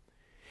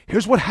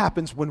 Here's what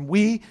happens when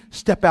we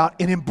step out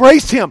and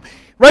embrace him.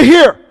 Right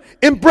here.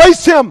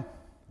 Embrace him.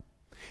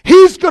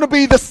 He's going to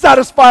be the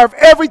satisfier of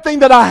everything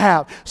that I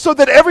have, so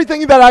that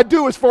everything that I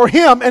do is for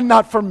him and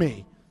not for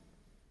me.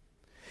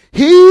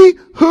 He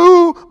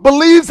who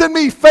believes in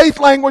me, faith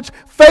language,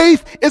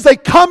 faith is a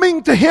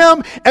coming to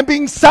him and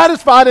being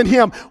satisfied in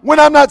him. When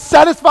I'm not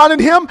satisfied in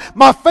him,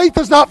 my faith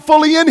is not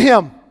fully in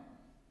him.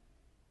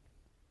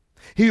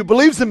 He who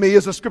believes in me,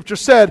 as the scripture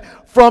said,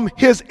 from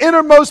his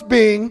innermost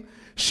being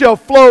shall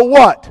flow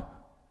what?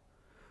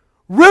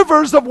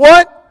 Rivers of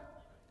what?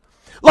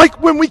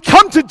 Like when we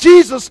come to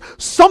Jesus,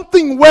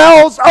 something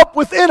wells up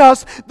within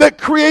us that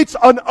creates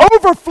an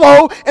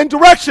overflow and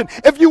direction.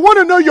 If you want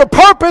to know your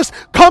purpose,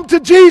 come to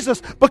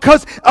Jesus,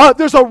 because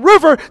there's a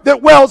river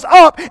that wells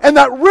up, and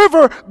that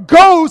river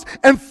goes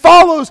and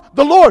follows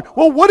the Lord.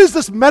 Well, what is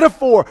this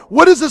metaphor?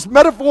 What is this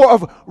metaphor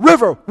of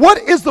river? What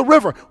is the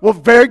river? Well,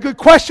 very good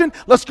question.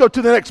 Let's go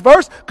to the next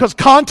verse, because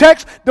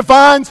context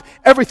defines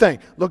everything.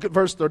 Look at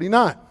verse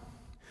 39.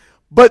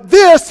 But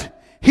this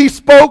he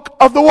spoke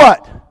of the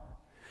what?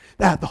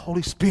 That the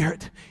Holy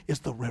Spirit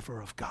is the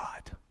river of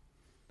God.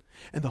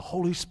 And the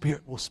Holy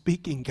Spirit will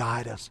speak and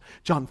guide us.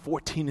 John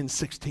 14 and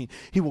 16.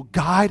 He will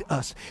guide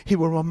us. He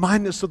will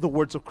remind us of the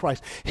words of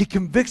Christ. He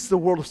convicts the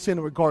world of sin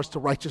in regards to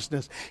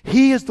righteousness.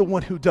 He is the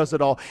one who does it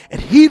all. And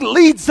He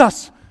leads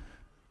us.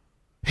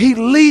 He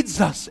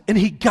leads us and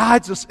He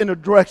guides us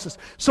and directs us.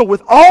 So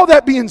with all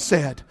that being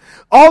said,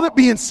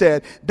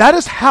 that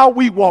is how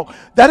we walk.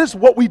 That is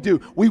what we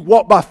do. We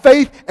walk by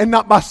faith and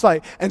not by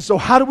sight. And so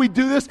how do we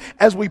do this?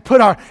 As we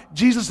put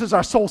Jesus as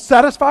our soul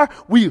satisfier,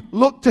 we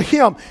look to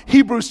Him.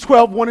 Hebrews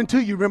 12, 1 and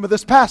 2, you remember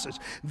this passage.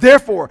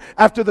 Therefore,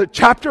 after the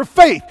chapter of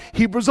faith,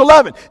 Hebrews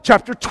 11,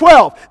 chapter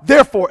 12,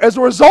 therefore, as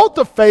a result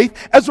of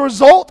faith, as a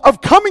result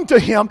of coming to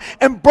Him,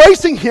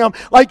 embracing Him,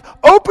 like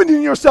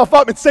opening yourself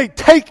up and say,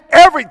 take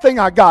everything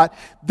I got.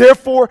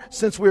 Therefore,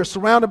 since we are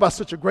surrounded by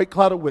such a great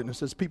cloud of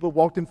witnesses, people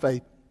walked in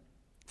faith,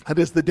 it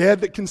is the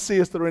dead that can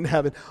see us that are in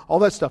heaven, all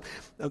that stuff.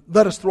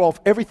 Let us throw off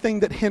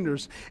everything that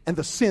hinders and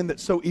the sin that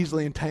so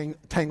easily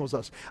entangles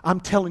us. I'm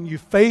telling you,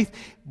 faith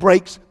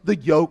breaks the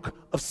yoke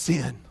of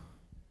sin.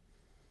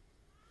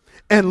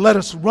 And let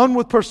us run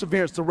with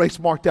perseverance the race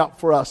marked out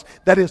for us.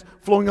 That is,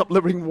 flowing up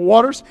living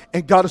waters,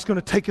 and God is going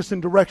to take us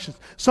in directions.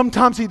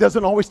 Sometimes He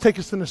doesn't always take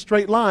us in a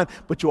straight line,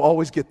 but you'll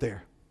always get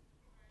there.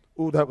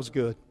 Ooh, that was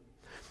good.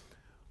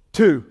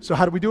 2, so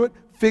how do we do it?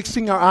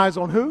 Fixing our eyes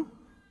on who?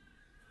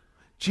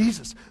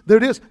 Jesus. There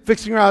it is.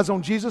 Fixing our eyes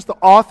on Jesus, the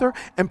author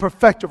and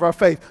perfecter of our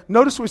faith.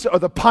 Notice we said, or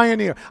the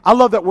pioneer. I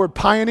love that word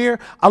pioneer.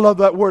 I love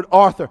that word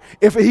author.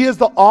 If He is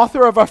the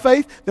author of our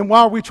faith, then why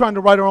are we trying to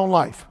write our own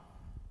life?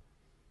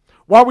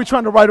 Why are we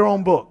trying to write our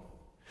own book?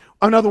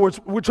 In other words,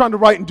 we're trying to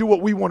write and do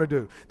what we want to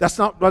do. That's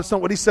not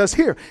what He says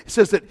here. He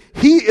says that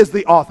He is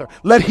the author.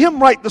 Let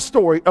Him write the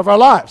story of our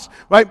lives,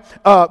 right?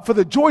 For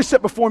the joy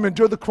set before Him,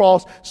 endure the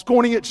cross,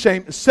 scorning its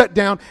shame, and set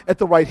down at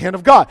the right hand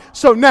of God.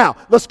 So now,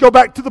 let's go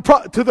back to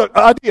the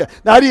idea.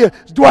 The idea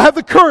is, do I have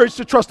the courage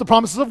to trust the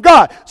promises of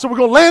God? So we're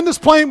going to land this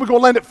plane, we're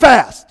going to land it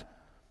fast,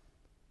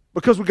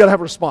 because we've got to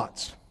have a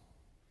response.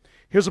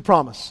 Here's a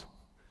promise.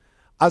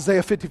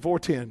 Isaiah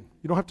 54:10.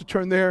 You don't have to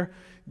turn there.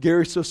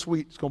 Gary's so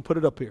sweet, he's going to put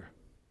it up here.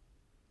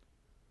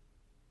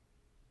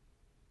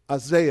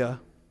 Isaiah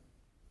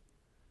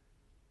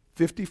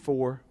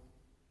 54:10.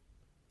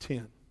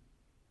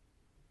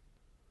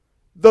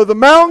 Though the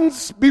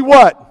mountains be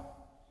what?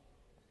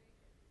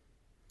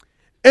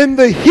 And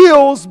the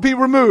hills be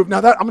removed.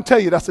 Now that I'm going to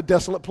tell you, that's a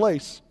desolate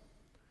place.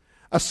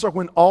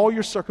 When all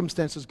your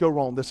circumstances go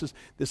wrong. This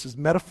is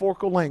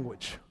metaphorical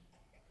language.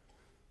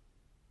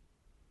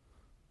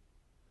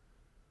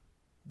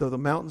 Though the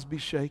mountains be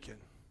shaken.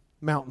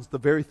 Mountains, the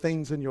very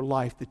things in your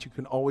life that you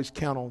can always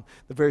count on,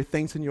 the very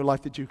things in your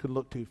life that you can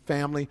look to,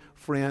 family,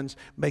 friends,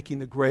 making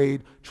the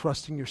grade,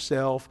 trusting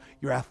yourself,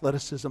 your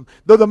athleticism.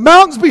 Though the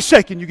mountains be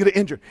shaken, you get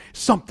injured.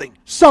 Something.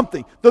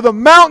 Though the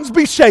mountains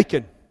be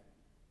shaken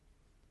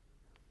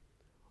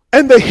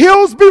and the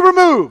hills be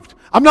removed.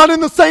 I'm not in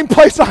the same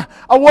place I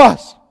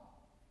was.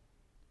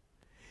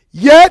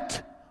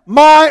 Yet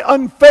my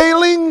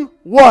unfailing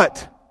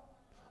what?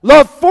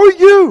 Love for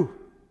you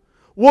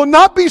will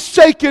not be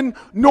shaken,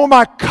 nor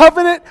my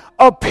covenant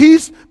of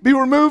peace be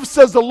removed,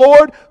 says the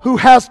Lord, who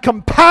has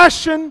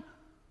compassion.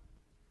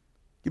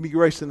 Give me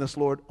grace in this,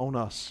 Lord, on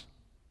us.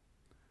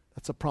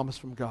 That's a promise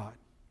from God.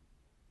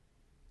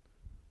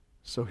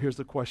 So here's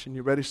the question.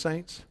 You ready,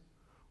 saints?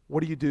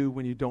 What do you do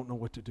when you don't know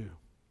what to do?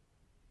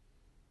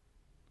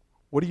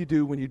 What do you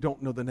do when you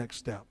don't know the next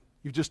step?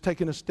 You've just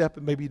taken a step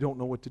and maybe you don't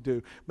know what to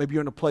do. Maybe you're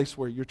in a place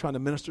where you're trying to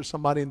minister to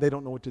somebody and they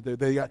don't know what to do.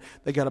 They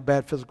got a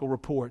bad physical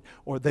report,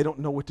 or they don't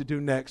know what to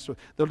do next. Or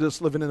they're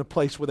just living in a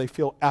place where they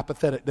feel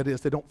apathetic. That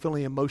is, they don't feel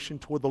any emotion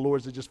toward the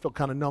Lord. They just feel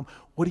kind of numb.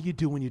 What do you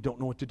do when you don't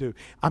know what to do?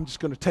 I'm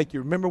just going to take you.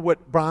 Remember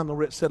what Brian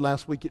Loritz said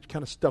last week? It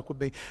kind of stuck with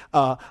me.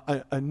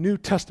 A New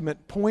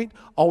Testament point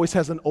always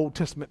has an Old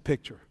Testament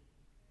picture.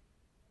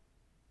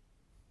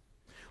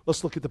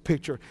 Let's look at the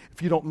picture.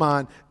 If you don't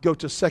mind, go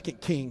to 2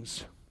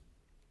 Kings.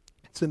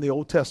 It's in the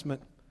Old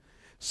Testament,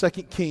 2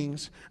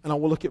 Kings, and I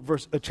will look at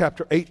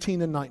chapter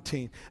 18 and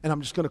 19, and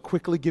I'm just going to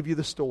quickly give you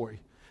the story.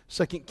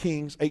 2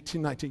 Kings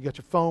 18, 19. You got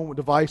your phone,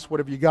 device,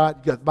 whatever you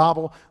got the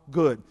Bible,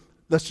 good.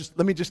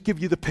 let me just give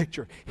you the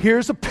picture.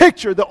 Here's a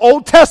picture. The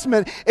Old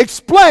Testament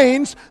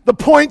explains the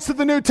points of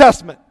the New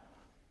Testament.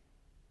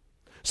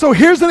 So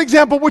here's an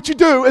example of what you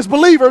do as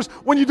believers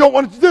when you don't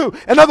want it to do.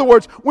 In other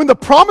words, when the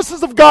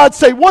promises of God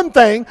say one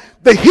thing,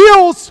 the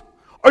hills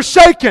are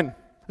shaken.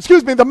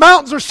 The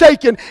mountains are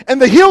shaken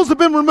and the hills have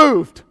been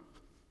removed.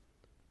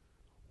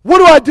 What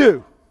do I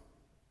do?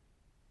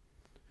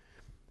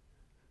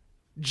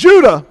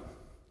 Judah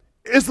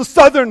is the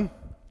southern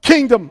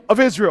kingdom of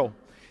Israel.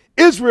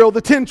 Israel,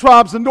 the 10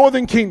 tribes, the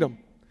northern kingdom.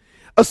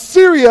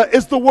 Assyria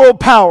is the world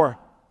power.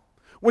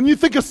 When you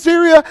think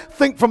Assyria,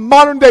 think from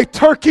modern day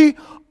Turkey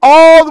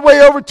all the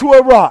way over to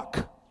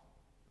Iraq,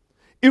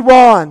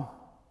 Iran,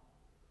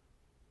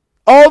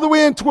 all the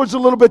way in towards a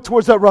little bit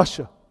towards that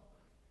Russia.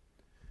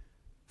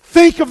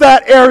 Think of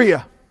that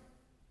area.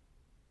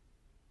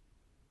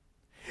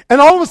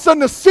 And all of a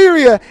sudden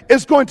Assyria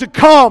is going to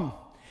come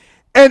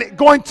and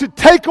going to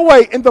take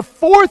away in the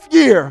 4th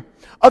year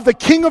of the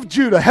king of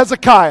Judah,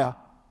 Hezekiah.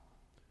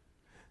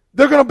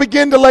 They're going to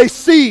begin to lay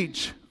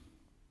siege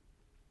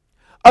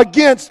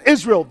against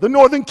Israel, the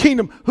northern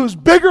kingdom, who's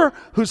bigger,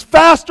 who's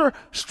faster,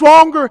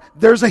 stronger.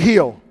 There's a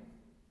hill.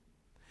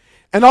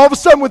 And all of a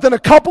sudden, within a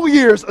couple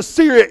years,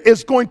 Assyria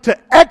is going to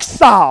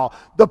exile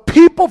the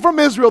people from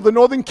Israel, the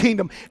northern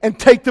kingdom, and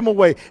take them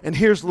away. And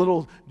here's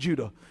little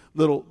Judah,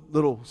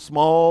 little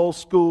small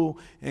school,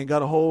 ain't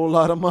got a whole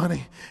lot of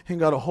money, ain't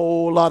got a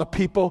whole lot of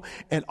people.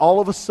 And all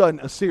of a sudden,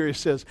 Assyria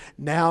says,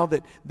 now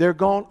that they're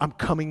gone, I'm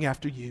coming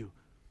after you.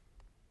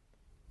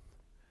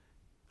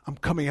 I'm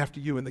coming after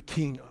you. And the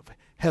king of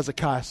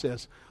Hezekiah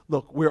says,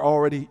 look, you're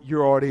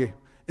already,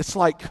 it's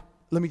like,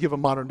 let me give a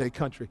modern day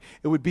country.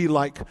 It would be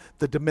like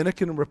the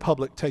Dominican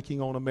Republic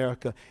taking on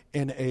America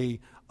in a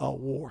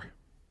war.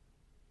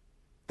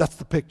 That's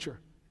the picture.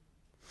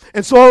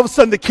 And so all of a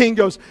sudden the king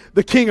of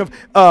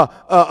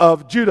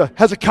Judah,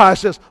 Hezekiah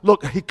says,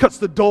 look, he cuts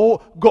the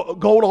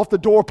gold off the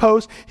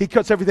doorpost. He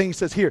cuts everything. He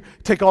says, here,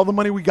 take all the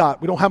money we got.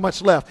 We don't have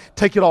much left.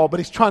 Take it all. But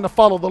he's trying to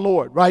follow the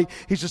Lord, right?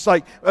 He's just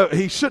like,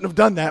 he shouldn't have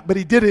done that, but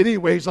he did it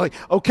anyway. He's like,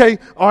 okay,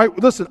 all right,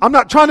 listen, I'm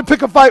not trying to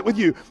pick a fight with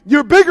you.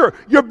 You're bigger.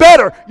 You're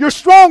better. You're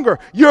stronger.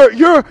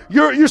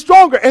 You're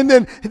stronger. And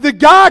then the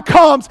guy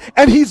comes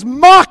and he's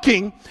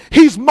mocking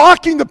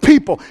the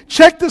people.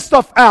 Check this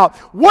stuff out.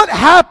 What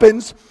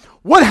happens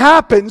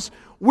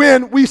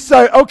when we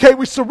say, okay,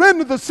 we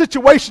surrender the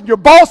situation? Your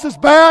boss is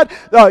bad,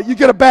 you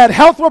get a bad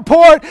health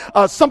report,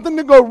 something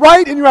to go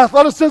right in your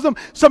athleticism,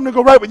 something to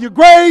go right with your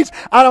grades,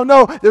 I don't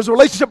know, there's a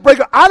relationship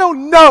breakup, I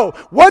don't know.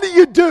 What do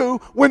you do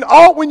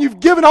when you've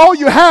given all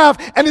you have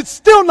and it's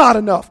still not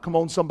enough? Come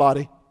on,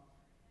 somebody.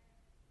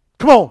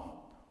 Come on.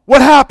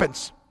 What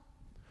happens?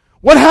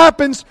 What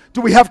happens?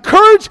 Do we have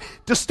courage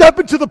to step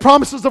into the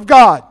promises of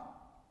God?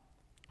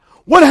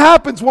 What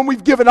happens when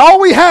we've given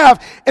all we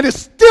have and it's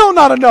still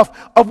not enough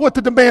of what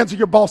the demands of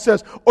your boss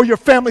says or your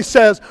family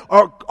says,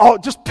 or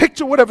just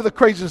picture whatever the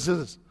craziness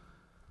is?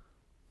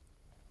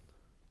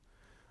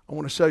 I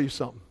want to show you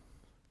something.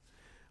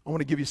 I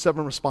want to give you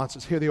 7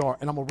 responses. Here they are,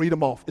 and I'm going to read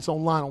them off. It's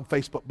online on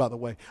Facebook, by the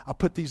way. I'll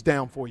put these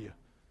down for you.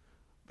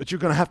 But you're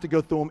going to have to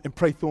go through them and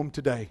pray through them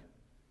today,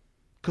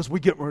 because we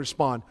get to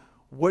respond.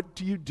 What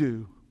do you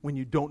do when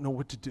you don't know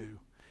what to do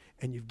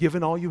and you've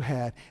given all you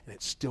had and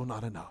it's still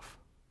not enough?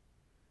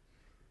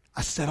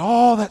 I said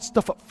all that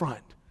stuff up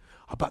front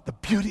about the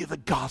beauty of the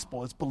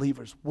gospel as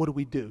believers. What do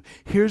we do?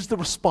 Here's the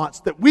response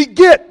that we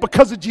get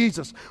because of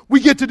Jesus. We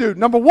get to do.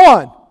 Number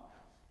 1,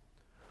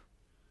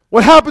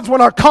 what happens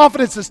when our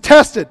confidence is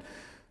tested?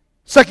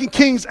 2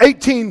 Kings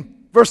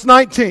 18, verse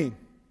 19.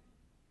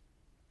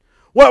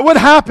 What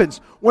happens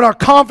when our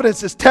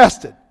confidence is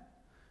tested?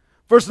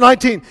 Verse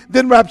 19,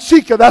 then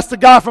Rabshakeh, that's the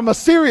guy from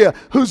Assyria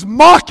who's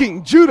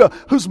mocking Judah,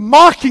 who's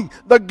mocking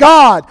the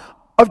God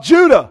of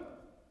Judah.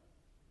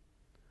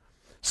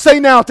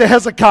 Say now to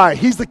Hezekiah,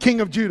 he's the king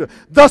of Judah,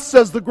 thus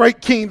says the great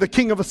king, the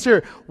king of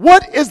Assyria.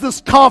 What is this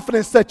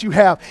confidence that you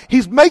have?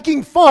 He's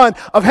making fun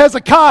of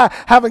Hezekiah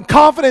having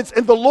confidence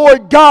in the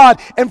Lord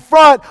God in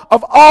front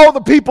of all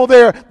the people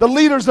there, the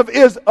leaders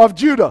of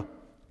Judah.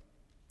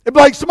 It'd be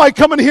like somebody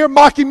coming here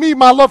mocking me,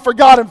 my love for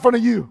God, in front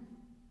of you.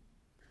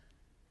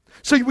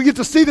 So we get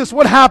to see this.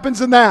 What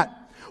happens in that?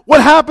 What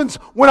happens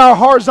when our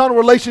horizontal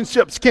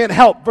relationships can't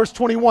help? Verse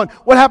 21.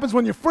 What happens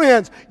when your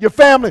friends, your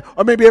family,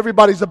 or maybe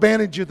everybody's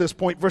abandoned you at this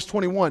point? Verse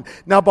 21.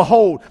 Now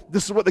behold,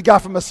 this is what the guy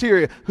from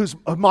Assyria who's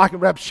mocking,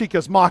 Rabshakeh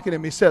is mocking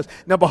him. He says,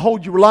 now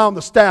behold, you rely on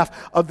the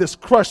staff of this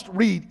crushed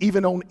reed,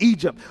 even on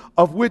Egypt,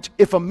 of which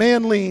if a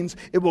man leans,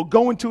 it will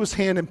go into his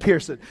hand and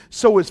pierce it.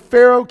 So is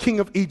Pharaoh, king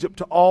of Egypt,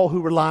 to all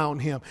who rely on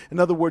him. In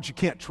other words, you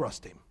can't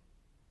trust him.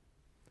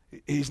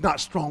 He's not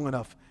strong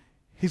enough.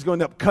 He's going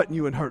to end up cutting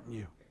you and hurting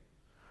you.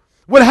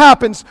 What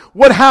happens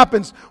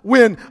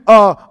when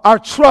our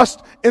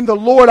trust in the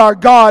Lord our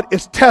God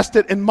is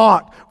tested and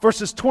mocked?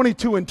 Verses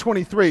 22 and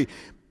 23.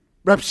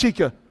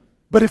 Rabshakeh,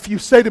 but if you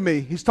say to me,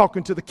 he's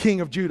talking to the king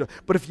of Judah,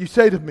 but if you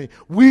say to me,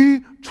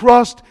 we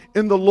trust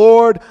in the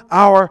Lord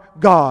our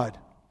God,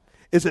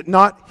 Is it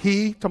not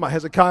he, talking about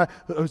Hezekiah,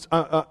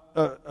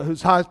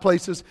 whose high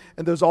places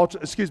and those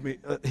altars,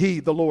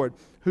 he, the Lord,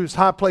 whose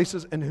high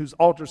places and whose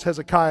altars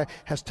Hezekiah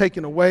has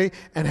taken away,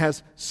 and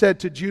has said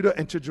to Judah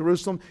and to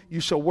Jerusalem, you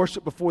shall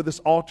worship before this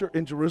altar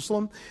in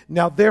Jerusalem.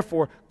 Now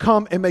therefore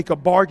come and make a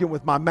bargain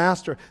with my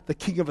master, the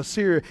king of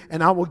Assyria,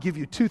 and I will give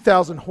you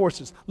 2,000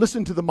 horses.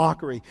 Listen to the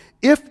mockery.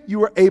 If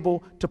you are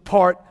able to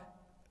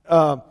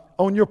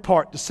on your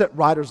part to set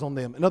riders on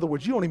them. In other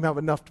words, you don't even have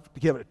enough to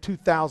give it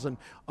 2,000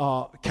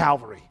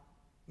 cavalry.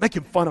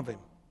 Making fun of him.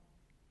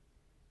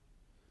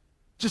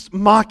 Just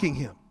mocking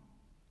him.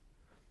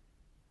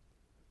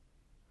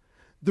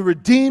 The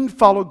redeemed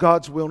follow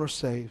God's will and are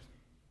saved.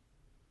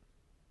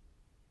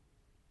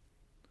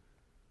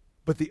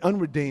 But the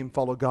unredeemed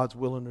follow God's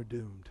will and are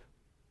doomed.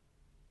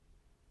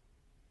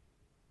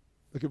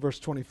 Look at verse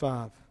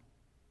 25.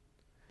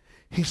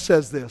 He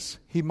says this.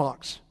 He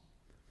mocks.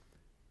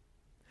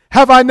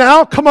 Have I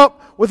now come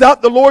up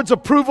without the Lord's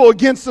approval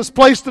against this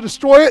place to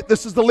destroy it?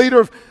 This is the leader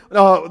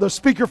of the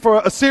speaker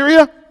for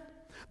Assyria.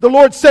 The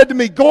Lord said to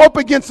me, go up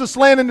against this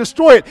land and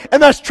destroy it.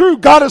 And that's true.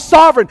 God is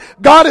sovereign.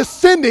 God is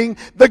sending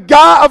the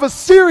guy of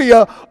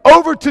Assyria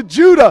over to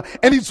Judah.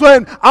 And he's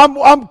saying, I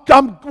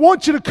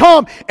want you to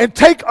come and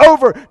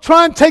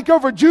try and take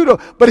over Judah.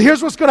 But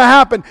here's what's going to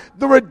happen.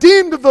 The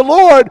redeemed of the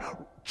Lord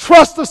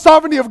trust the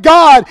sovereignty of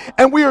God,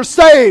 and we are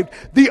saved.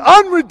 The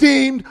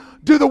unredeemed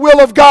do the will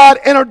of God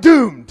and are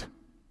doomed.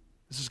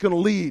 This is going to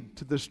lead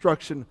to the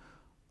destruction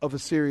of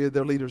Assyria,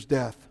 their leader's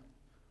death.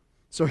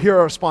 So here are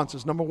our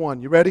responses. Number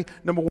one, you ready?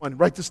 Number one,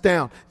 write this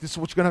down. This is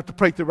what you're going to have to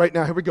pray through right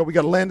now. Here we go. We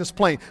got to land this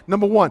plane.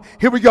 Number one,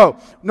 here we go.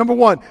 Number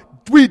one,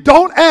 we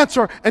don't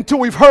answer until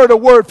we've heard a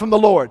word from the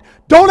Lord.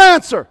 Don't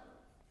answer.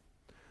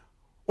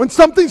 When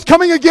something's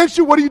coming against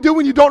you, what do you do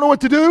when you don't know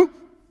what to do?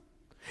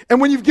 And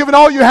when you've given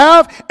all you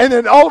have, and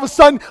then all of a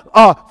sudden,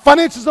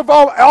 finances of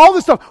all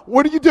this stuff,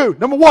 what do?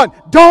 Number one,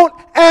 don't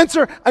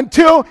answer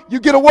until you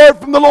get a word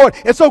from the Lord.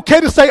 It's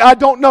okay to say, I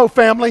don't know,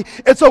 family.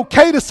 It's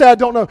okay to say, I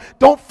don't know.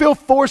 Don't feel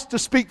forced to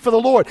speak for the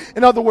Lord.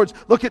 In other words,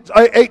 look at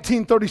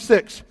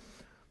 1836.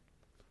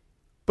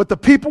 But the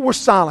people were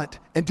silent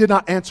and did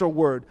not answer a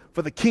word,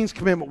 for the king's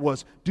commandment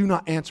was, do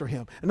not answer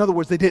him. In other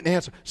words, they didn't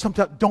answer.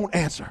 Sometimes, don't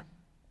answer.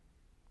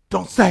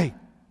 Don't say.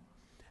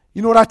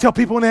 You know what I tell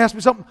people when they ask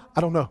me something?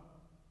 I don't know.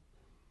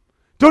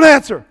 Don't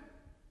answer.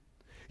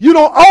 You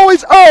don't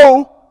always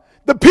owe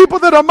the people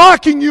that are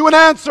mocking you an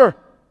answer.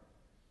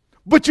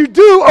 But you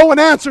do owe an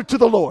answer to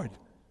the Lord.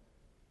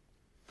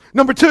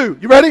 Number two,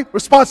 you ready?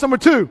 Response number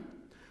two.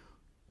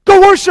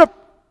 Go worship.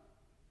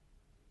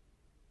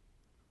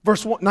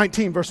 Verse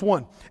 19, verse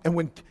 1. And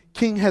when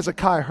King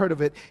Hezekiah heard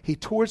of it, he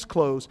tore his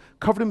clothes,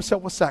 covered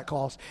himself with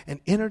sackcloth, and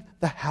entered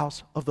the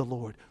house of the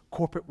Lord.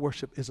 Corporate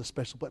worship is a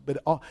special place.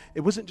 But it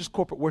wasn't just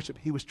corporate worship.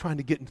 He was trying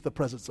to get into the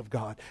presence of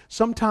God.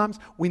 Sometimes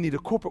we need a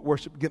corporate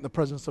worship to get in the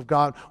presence of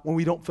God when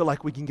we don't feel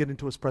like we can get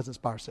into His presence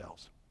by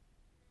ourselves.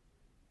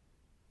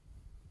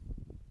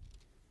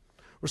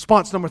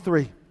 Response number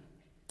 3.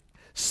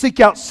 Seek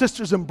out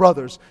sisters and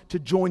brothers to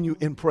join you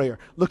in prayer.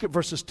 Look at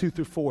verses 2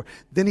 through 4.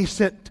 Then he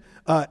sent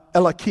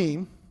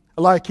Eliakim,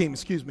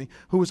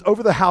 who was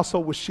over the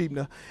household with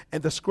Shebna,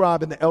 and the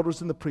scribe and the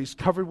elders and the priests,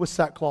 covered with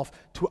sackcloth,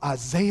 to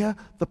Isaiah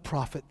the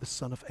prophet, the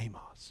son of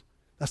Amoz.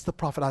 That's the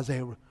prophet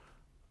Isaiah. Wrote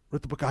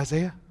the book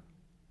Isaiah.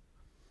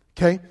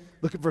 Okay,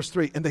 look at verse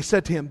 3. And they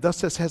said to him, thus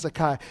says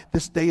Hezekiah,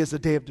 this day is a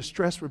day of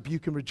distress,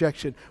 rebuke, and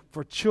rejection.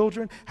 For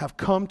children have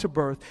come to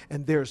birth,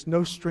 and there is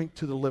no strength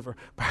to deliver.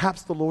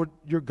 Perhaps the Lord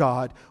your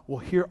God will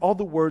hear all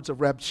the words of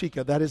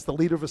Rabshakeh, that is the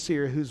leader of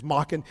Assyria, who's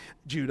mocking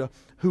Judah,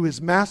 who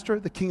his master,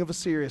 the king of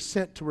Assyria,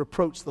 sent to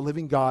reproach the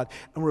living God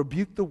and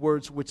rebuke the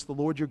words which the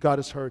Lord your God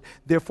has heard.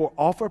 Therefore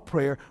offer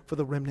prayer for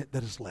the remnant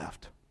that is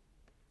left.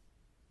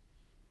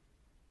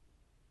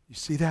 You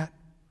see that?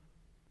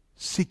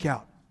 Seek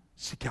out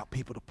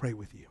people to pray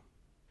with you.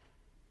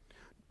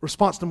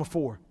 Response number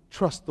 4,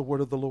 trust the word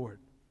of the Lord.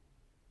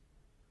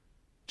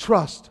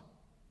 Trust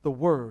the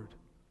word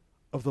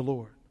of the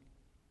Lord.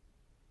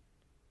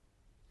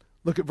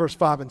 Look at verse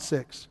 5 and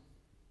 6.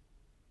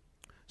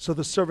 So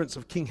the servants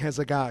of King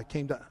Hezekiah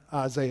came to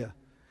Isaiah,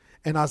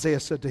 and Isaiah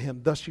said to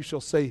him, thus you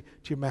shall say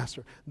to your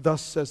master,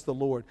 thus says the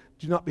Lord,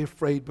 do not be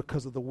afraid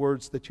because of the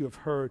words that you have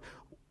heard,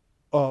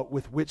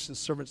 with which the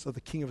servants of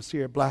the king of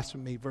Assyria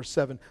blaspheme me. Verse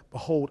 7,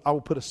 behold, I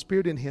will put a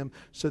spirit in him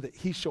so that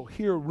he shall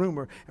hear a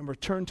rumor and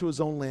return to his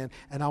own land,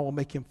 and I will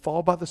make him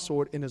fall by the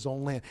sword in his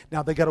own land.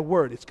 Now they got a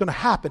word. It's going to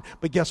happen,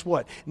 but guess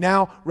what?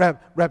 Now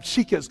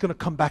Rabshakeh is going to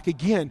come back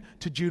again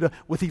to Judah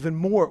with even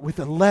more, with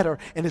a letter,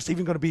 and it's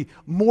even going to be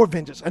more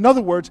vengeance. In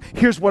other words,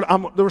 here's what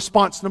the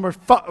response number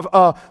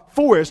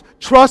 4 is,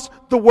 trust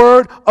the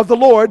word of the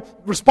Lord.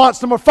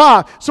 Response number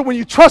 5. So when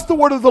you trust the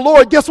word of the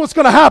Lord, guess what's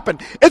going to happen?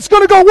 It's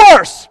going to go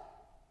worse.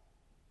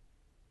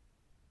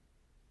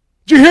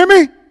 Do you hear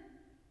me?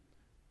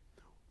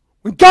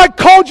 When God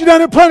called you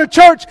down to plant a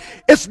church,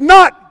 it's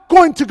not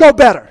going to go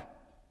better.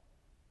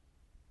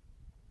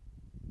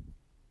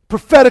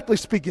 Prophetically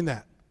speaking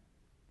that.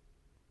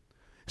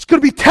 It's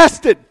going to be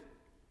tested.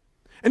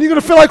 And you're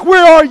going to feel like,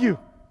 where are you?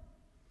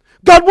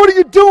 God, what are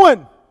you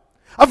doing?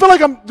 I feel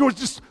like we're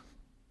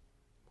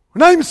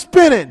not even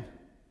spinning.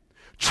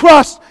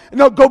 Trust.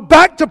 No, go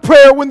back to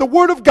prayer when the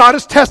word of God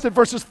is tested,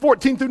 verses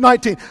 14 through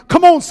 19.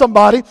 Come on,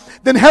 somebody.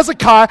 Then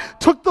Hezekiah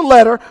took the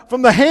letter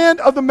from the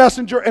hand of the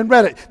messenger and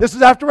read it. This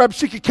is after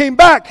Rabshakeh came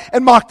back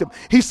and mocked him.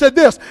 He said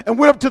this, and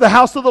went up to the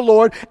house of the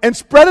Lord and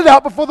spread it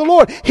out before the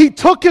Lord. He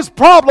took his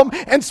problem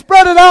and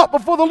spread it out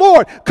before the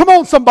Lord. Come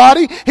on,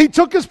 somebody. He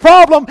took his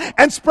problem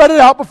and spread it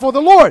out before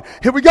the Lord.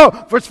 Here we go.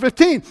 Verse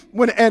 15.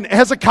 And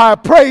Hezekiah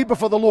prayed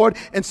before the Lord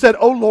and said,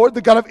 O Lord,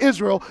 the God of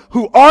Israel,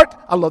 who art,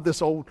 I love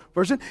this old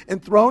version,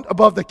 enthroned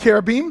above the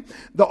cherubim,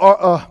 thou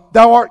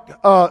art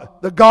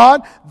the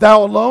God,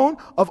 thou alone,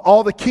 of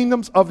all the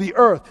kingdoms of the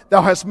earth.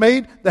 Thou hast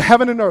made the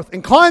heaven and earth.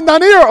 Incline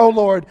thine ear, O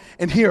Lord,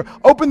 and hear.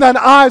 Open thine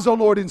eyes, O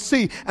Lord, and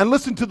see, and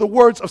listen to the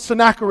words of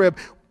Sennacherib,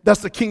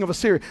 that's the king of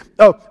Assyria,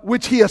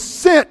 which he has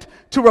sent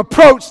to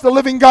reproach the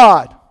living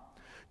God.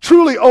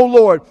 Truly, O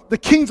Lord, the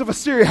kings of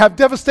Assyria have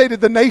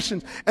devastated the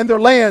nations and their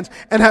lands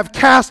and have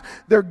cast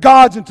their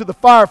gods into the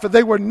fire, for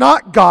they were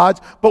not gods,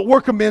 but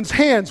work of men's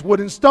hands, wood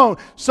and stone.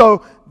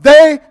 So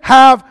they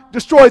have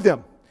destroyed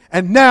them.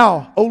 And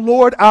now, O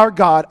Lord our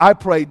God, I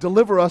pray,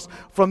 deliver us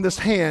from this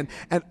hand,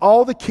 and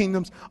all the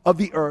kingdoms of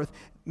the earth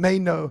may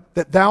know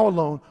that thou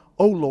alone,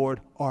 O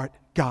Lord, art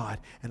God.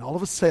 And all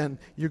of a sudden,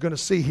 you're going to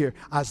see here,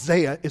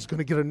 Isaiah is going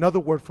to get another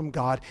word from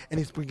God, and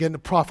he's beginning to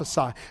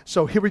prophesy.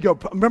 So here we go.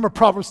 Remember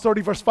Proverbs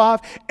 30, verse 5?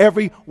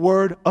 Every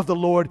word of the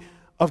Lord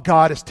of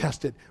God is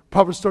tested.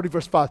 Proverbs 30,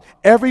 verse 5.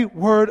 Every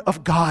word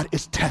of God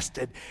is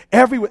tested.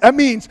 That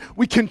means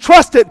we can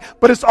trust it,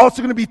 but it's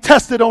also going to be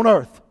tested on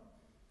earth.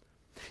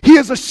 He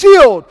is a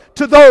shield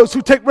to those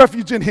who take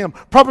refuge in him.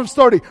 Proverbs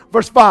 30,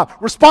 verse 5.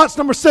 Response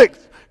number 6.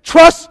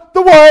 Trust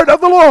the word of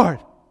the Lord.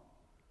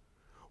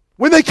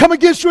 When they come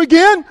against you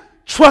again,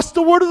 trust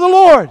the word of the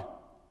Lord.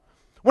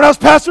 When I was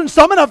pastoring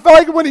Summit, I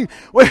felt like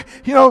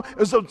it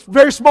was a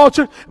very small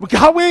church.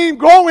 God, we ain't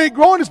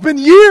growing. It's been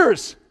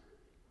years.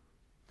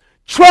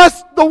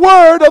 Trust the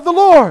word of the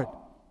Lord.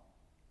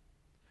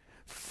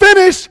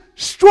 Finish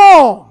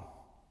strong.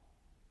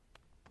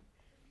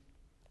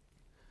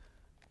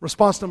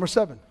 Response number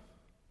 7.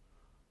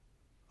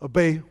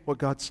 Obey what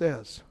God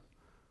says.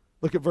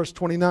 Look at verse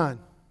 29.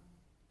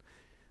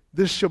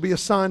 This shall be a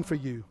sign for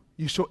you.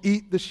 You shall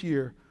eat this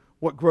year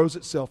what grows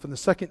itself, in the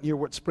second year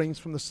what springs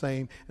from the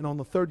same, and on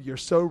the third year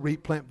sow,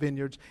 reap, plant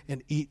vineyards,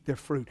 and eat their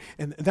fruit.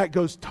 And that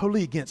goes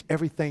totally against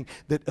everything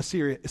that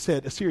Assyria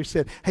said. Assyria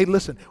said, hey,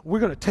 listen, we're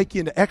going to take you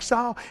into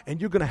exile,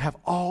 and you're going to have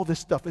all this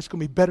stuff. It's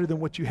going to be better than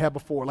what you had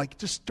before. Like,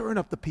 just stirring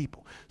up the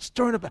people.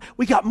 Stirring up.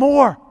 We got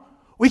more.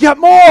 We got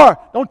more.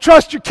 Don't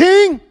trust your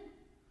king.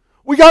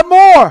 We got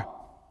more.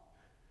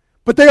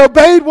 But they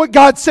obeyed what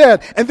God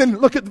said. And then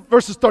look at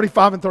verses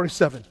 35 and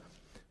 37.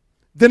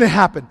 Then it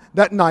happened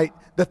that night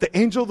that the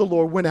angel of the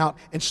Lord went out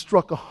and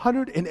struck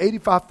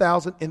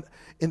 185,000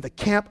 in the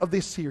camp of the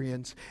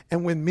Assyrians.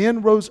 And when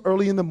men rose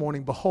early in the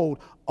morning, behold,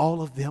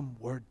 all of them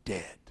were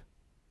dead.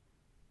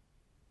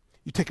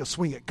 You take a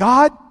swing at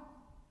God,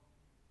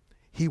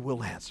 he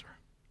will answer.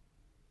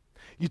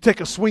 You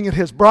take a swing at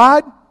his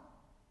bride,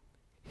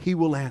 he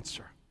will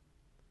answer.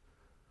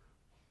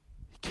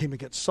 He came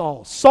against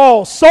Saul.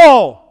 Saul,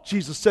 Saul,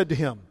 Jesus said to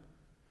him.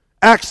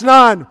 Acts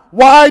 9,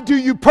 why do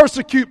you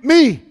persecute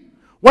me?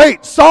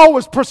 Wait, Saul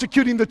was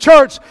persecuting the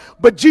church,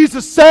 but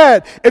Jesus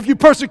said, if you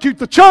persecute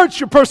the church,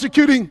 you're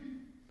persecuting.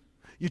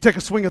 You take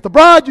a swing at the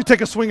bride, you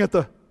take a swing at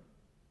the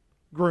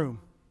groom.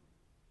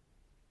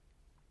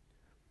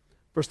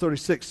 Verse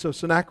 36, so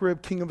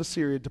Sennacherib, king of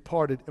Assyria,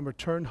 departed and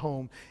returned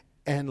home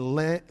and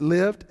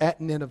lived at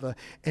Nineveh.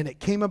 And it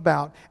came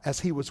about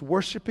as he was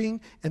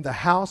worshiping in the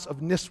house of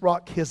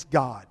Nisroch, his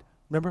god.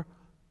 Remember?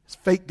 His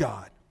fake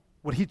god,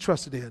 what he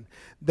trusted in.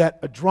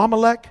 That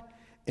Adramelech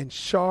and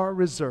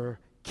Sharezer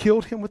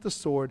killed him with the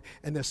sword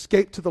and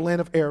escaped to the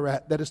land of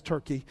Ararat, that is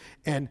Turkey.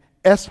 And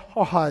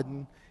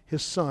Esarhaddon,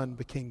 his son,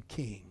 became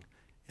king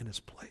in his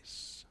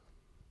place.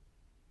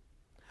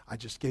 I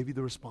just gave you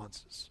the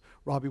responses.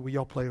 Robbie, will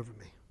y'all play over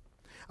me?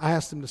 I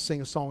asked them to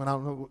sing a song, and I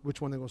don't know which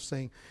one they're going to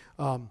sing.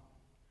 But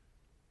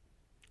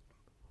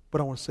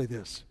I want to say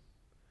this.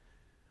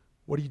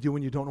 What do you do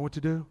when you don't know what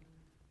to do?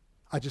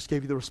 I just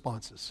gave you the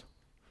responses.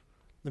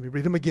 Let me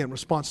read them again.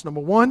 Response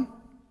number 1,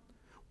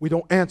 we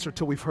don't answer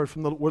till we've heard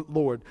from the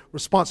Lord.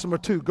 Response number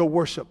 2, go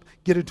worship.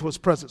 Get into his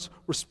presence.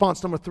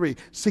 Response number 3,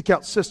 seek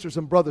out sisters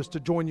and brothers to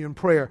join you in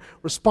prayer.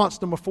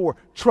 Response number 4,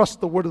 trust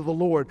the word of the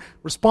Lord.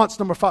 Response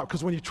number 5,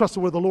 because when you trust the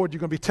word of the Lord, you're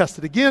going to be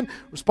tested again.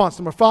 Response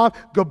number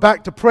 5, go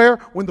back to prayer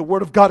when the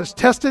word of God is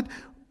tested.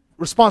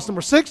 Response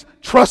number 6,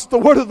 trust the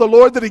word of the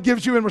Lord that he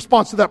gives you in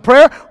response to that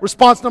prayer.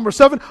 Response number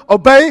 7,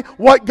 obey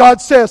what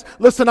God says.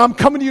 Listen, I'm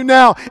coming to you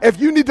now.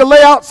 If you need to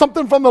lay out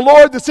something from the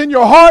Lord that's in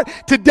your heart,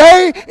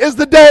 today is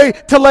the day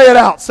to lay it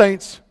out,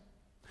 saints.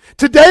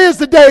 Today is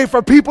the day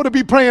for people to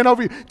be praying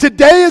over you.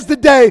 Today is the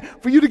day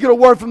for you to get a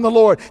word from the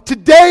Lord.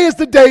 Today is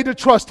the day to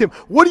trust him.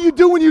 What do you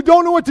do when you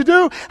don't know what to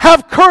do?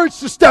 Have courage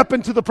to step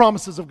into the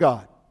promises of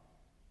God.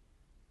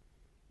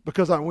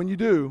 Because when you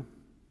do,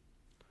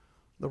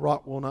 the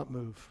rock will not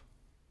move.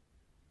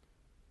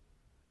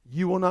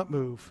 You will not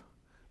move,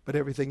 but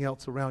everything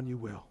else around you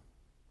will,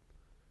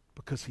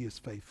 because He is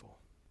faithful.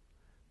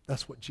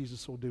 That's what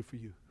Jesus will do for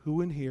you.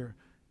 Who in here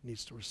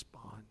needs to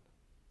respond?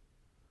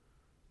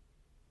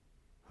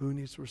 Who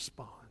needs to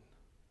respond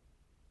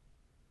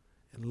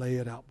and lay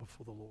it out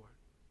before the Lord?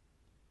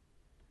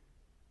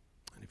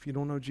 And if you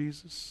don't know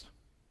Jesus,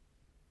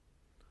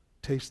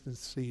 taste and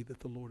see that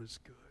the Lord is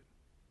good.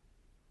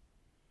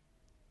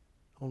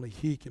 Only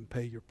He can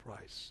pay your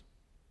price.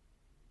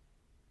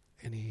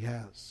 And He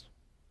has.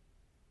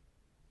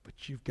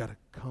 But you've got to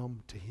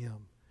come to Him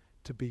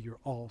to be your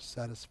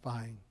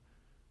all-satisfying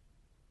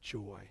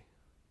joy,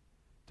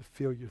 to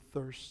fill your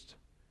thirst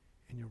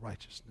and your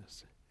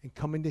righteousness. And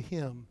coming to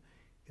Him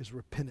is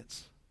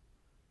repentance,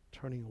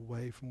 turning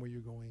away from where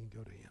you're going and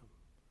go to Him.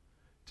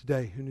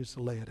 Today, who needs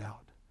to lay it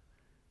out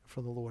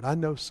for the Lord? I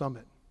know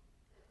Summit.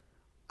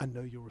 I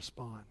know you'll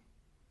respond.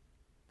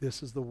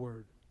 This is the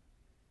word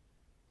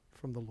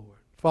from the Lord.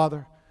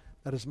 Father,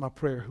 that is my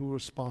prayer. Who will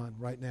respond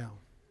right now?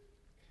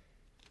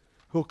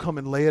 Who will come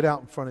and lay it out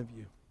in front of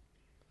you?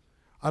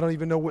 I don't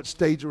even know what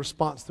stage of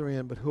response they're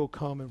in, but who will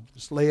come and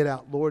just lay it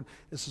out. Lord,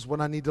 this is what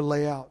I need to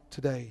lay out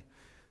today.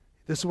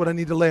 This is what I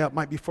need to lay out.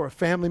 Might be for a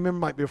family member,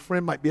 might be a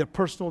friend, might be a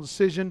personal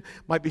decision,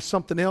 might be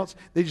something else.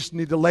 They just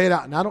need to lay it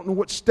out. And I don't know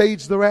what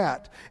stage they're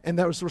at. And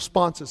those the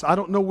responses. I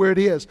don't know where it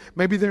is.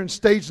 Maybe they're in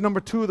stage number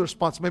 2 of the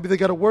response. Maybe they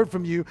got a word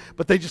from you,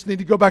 but they just need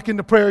to go back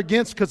into prayer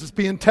again because it's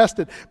being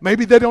tested.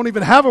 Maybe they don't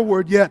even have a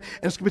word yet.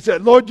 And it's going to be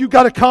said, Lord, you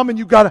got to come and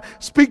you got to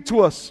speak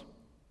to us.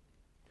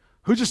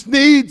 Who just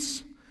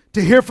needs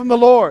to hear from the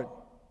Lord.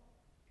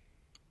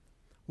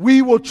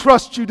 We will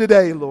trust you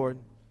today, Lord.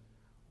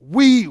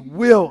 We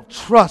will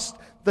trust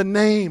the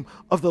name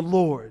of the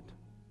Lord.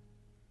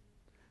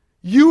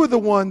 You are the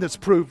one that's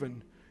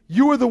proven.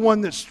 You are the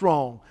one that's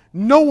strong.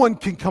 No one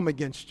can come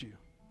against you.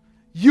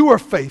 You are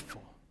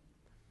faithful.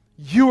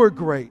 You are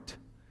great.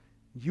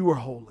 You are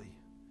holy.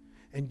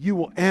 And you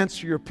will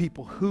answer your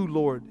people. Who,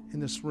 Lord, in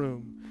this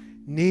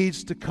room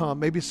needs to come?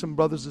 Maybe some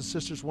brothers and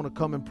sisters want to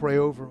come and pray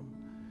over them.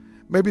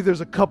 Maybe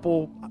there's a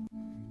couple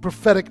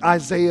prophetic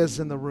Isaiahs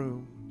in the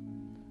room.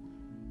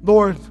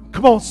 Lord,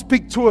 come on,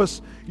 speak to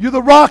us. You're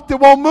the rock that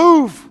won't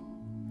move.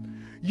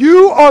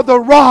 You are the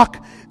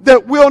rock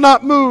that will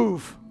not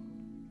move.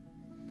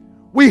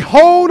 We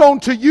hold on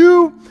to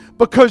you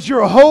because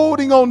you're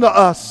holding on to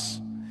us.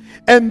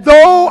 And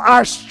though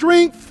our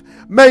strength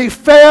may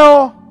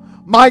fail,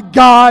 my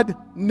God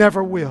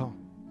never will.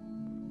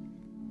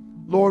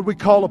 Lord, we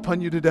call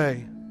upon you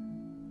today.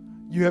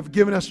 You have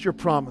given us your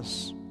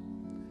promise,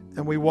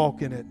 and we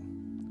walk in it.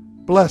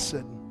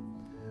 Blessed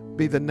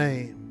be the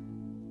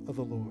name of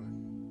the Lord.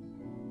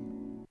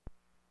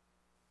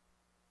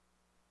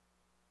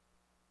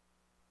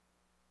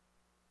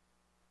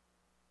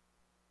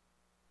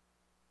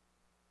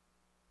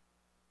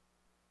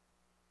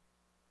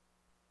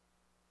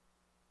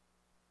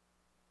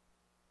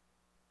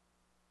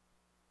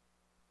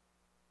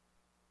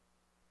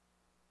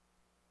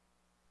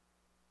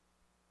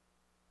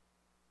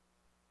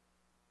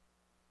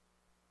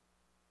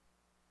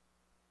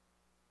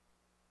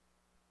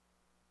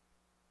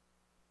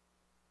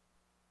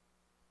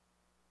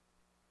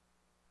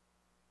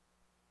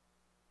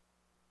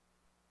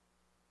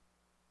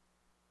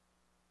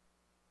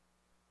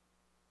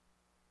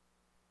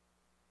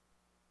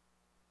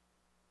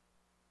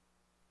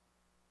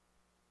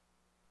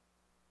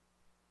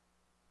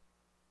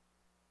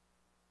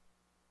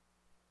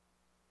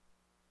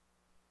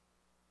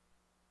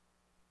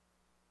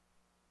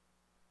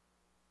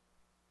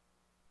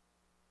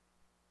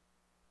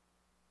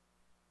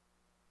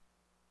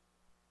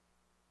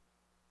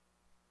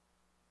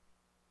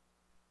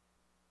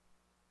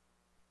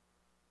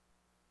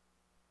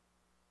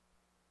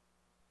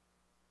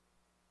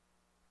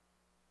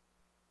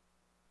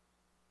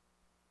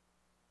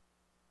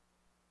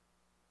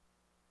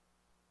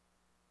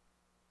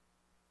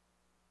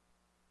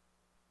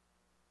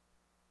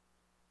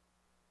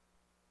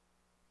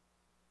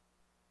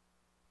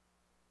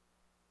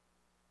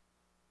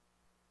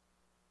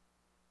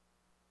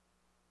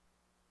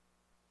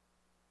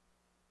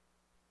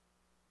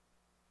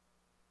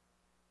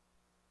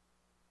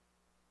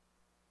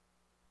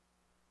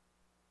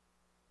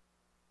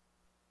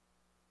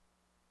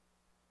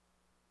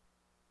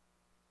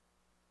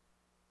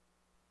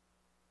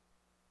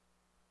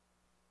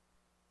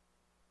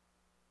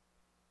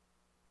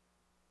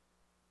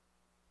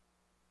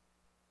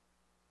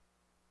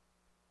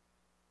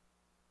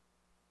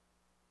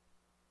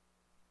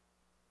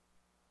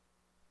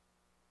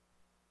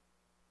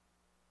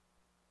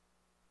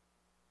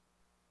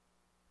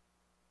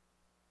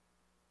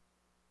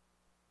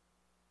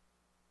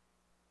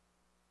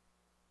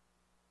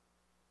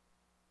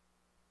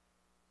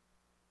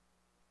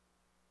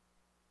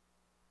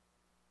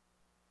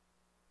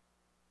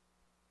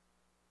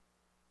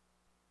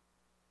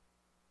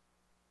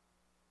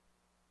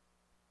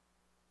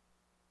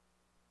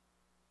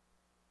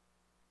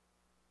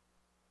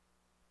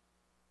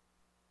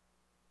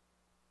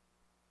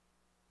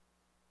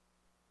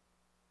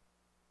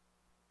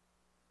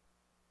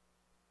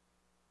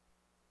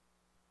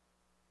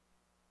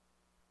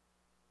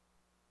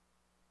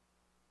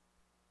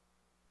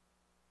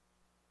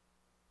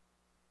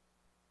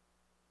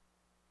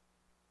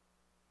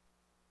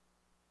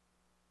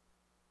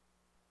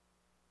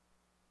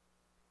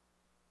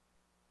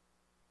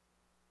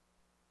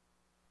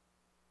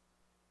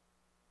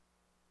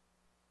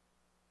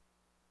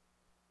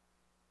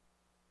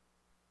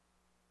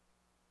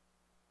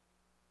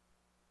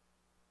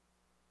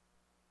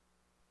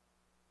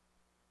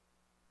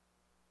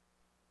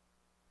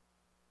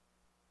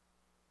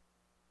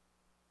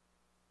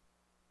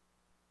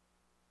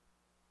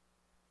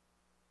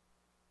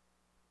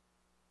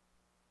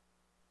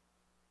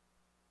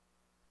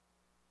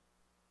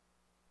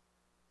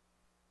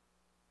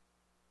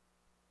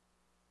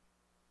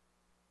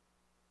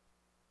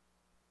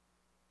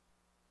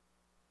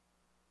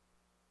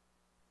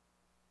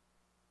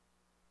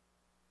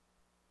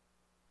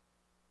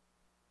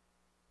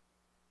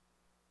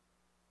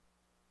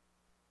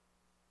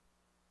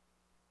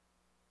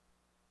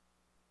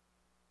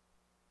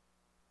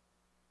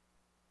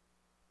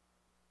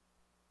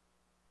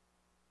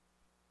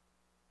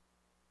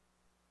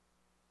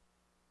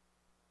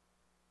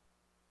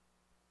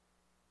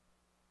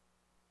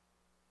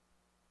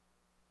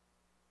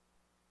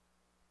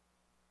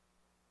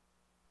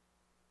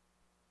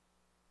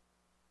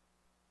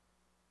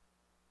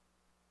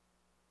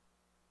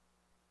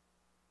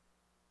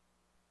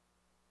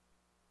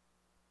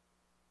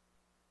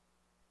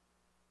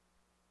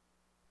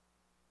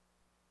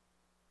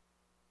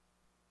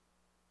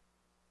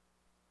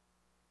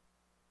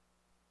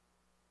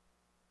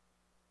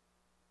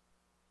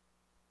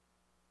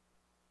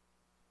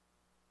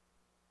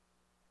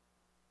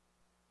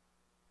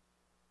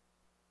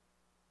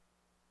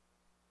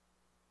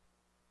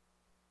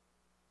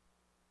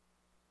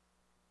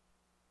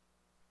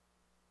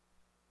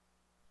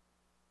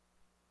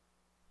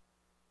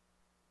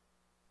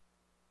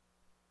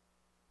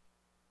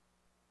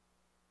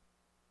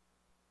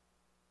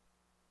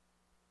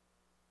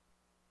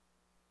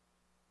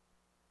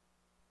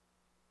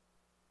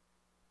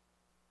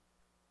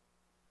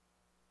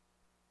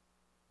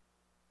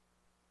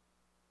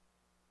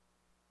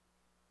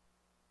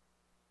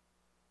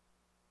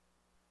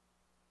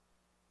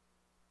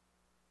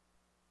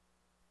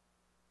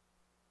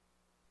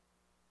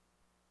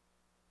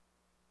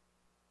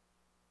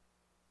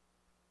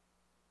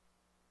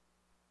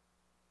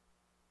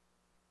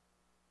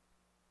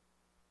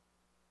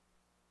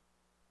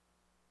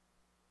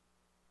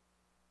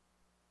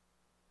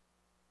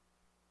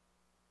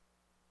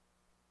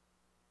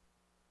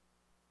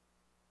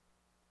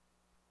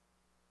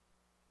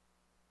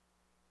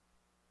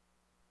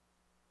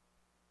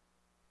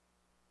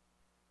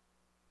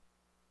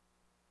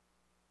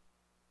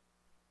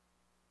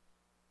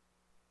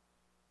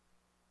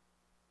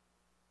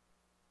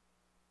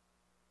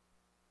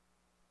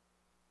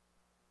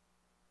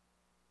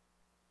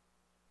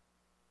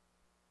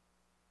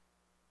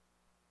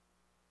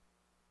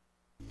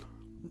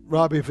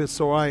 Robbie, if it's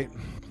all right,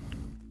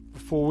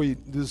 before we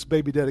do this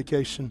baby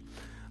dedication,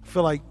 I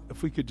feel like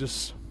if we could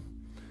just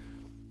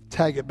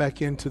tag it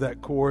back into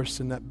that chorus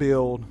and that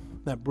build,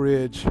 that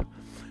bridge,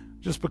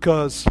 just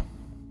because,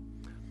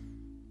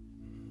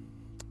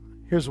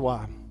 here's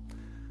why.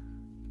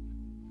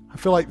 I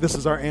feel like this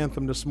is our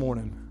anthem this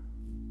morning.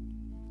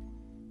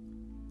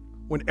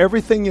 When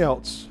everything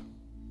else,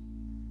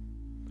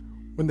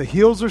 when the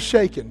hills are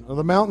shaken, or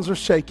the mountains are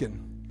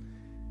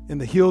shaken,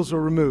 and the hills are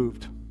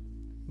removed,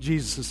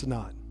 Jesus is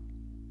not.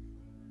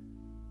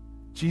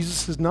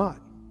 Jesus is not.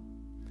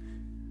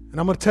 And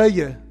I'm going to tell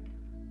you,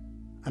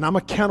 and I'm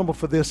accountable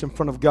for this in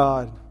front of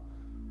God,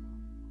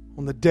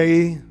 on the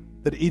day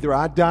that either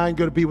I die and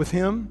go to be with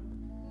Him,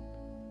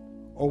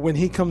 or when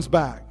He comes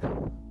back,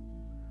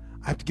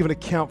 I have to give an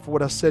account for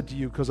what I said to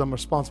you, because I'm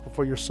responsible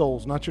for your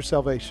souls, not your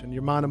salvation,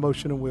 your mind,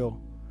 emotion, and will.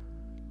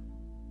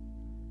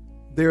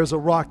 There is a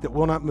rock that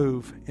will not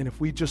move, and if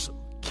we just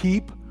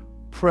keep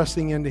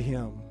pressing into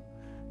Him,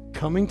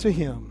 coming to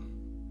Him,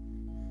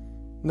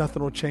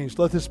 nothing will change.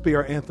 Let this be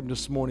our anthem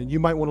this morning. You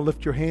might want to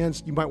lift your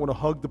hands. You might want to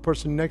hug the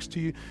person next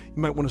to you.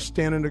 You might want to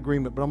stand in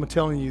agreement. But I'm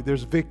telling you,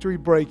 there's victory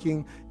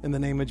breaking in the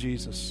name of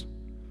Jesus.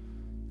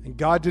 And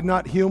God did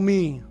not heal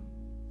me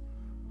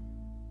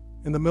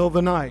in the middle of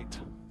the night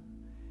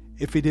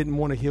if He didn't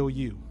want to heal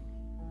you.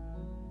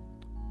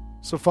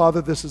 So,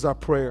 Father, this is our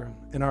prayer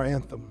and our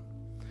anthem.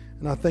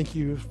 And I thank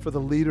you for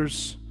the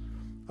leaders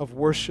of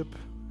worship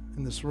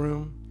in this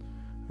room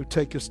who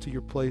take us to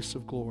your place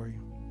of glory.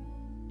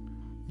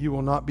 You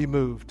will not be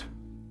moved,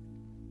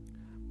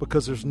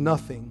 because there's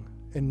nothing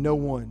and no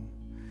one,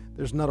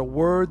 there's not a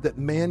word that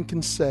man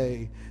can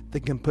say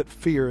that can put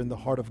fear in the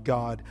heart of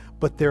God,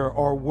 but there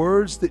are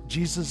words that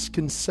Jesus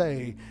can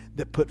say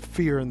that put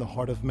fear in the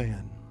heart of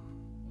man.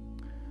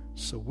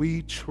 So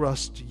we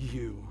trust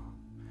you.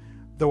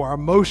 Though our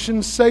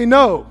emotions say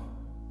no,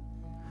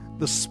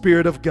 the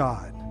Spirit of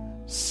God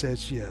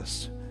says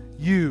yes.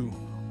 You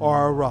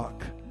are our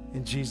rock,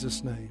 in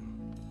Jesus' name.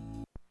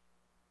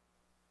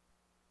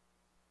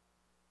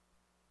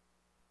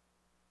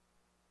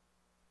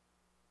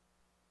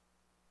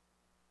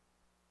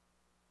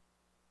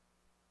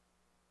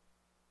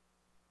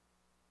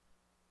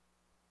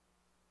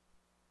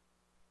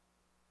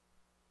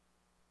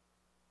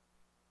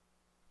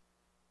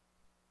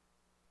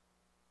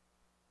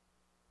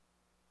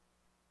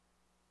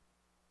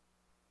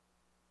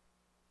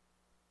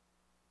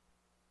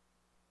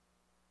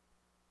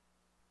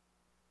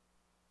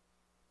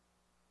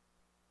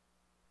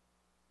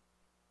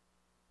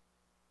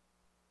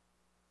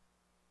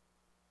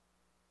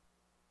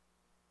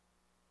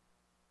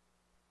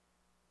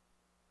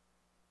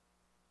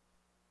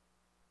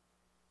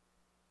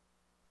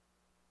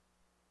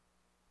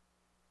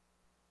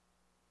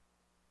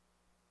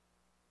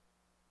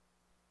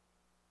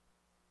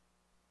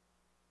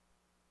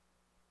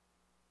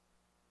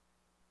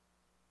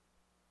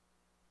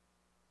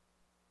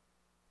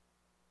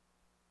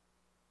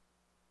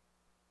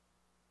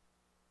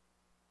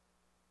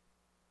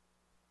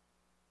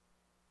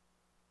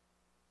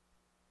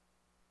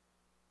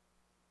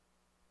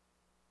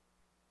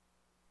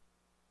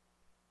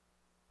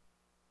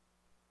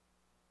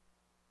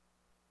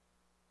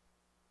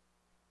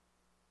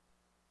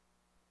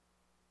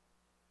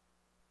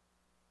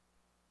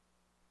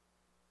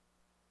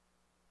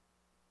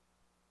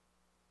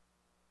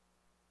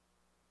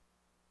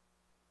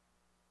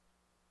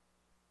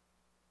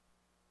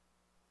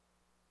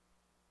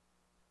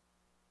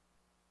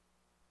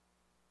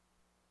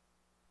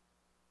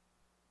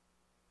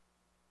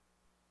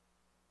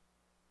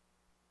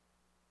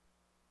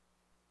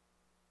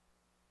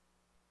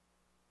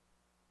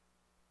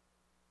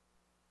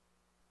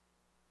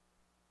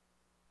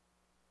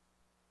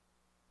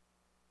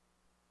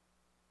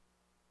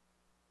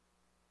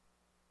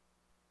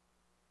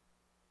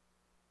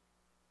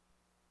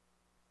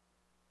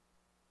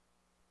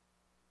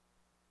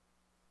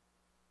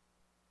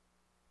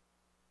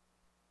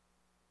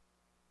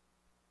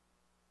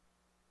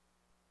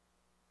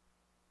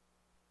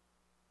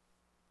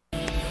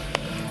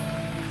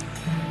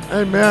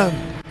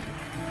 Amen.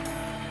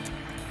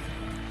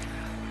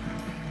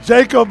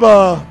 Jacob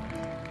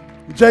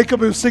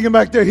who's singing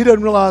back there, he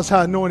doesn't realize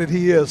how anointed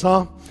he is,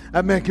 huh?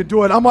 That man can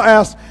do it. I'm going to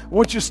ask, I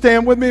want you to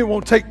stand with me. It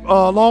won't take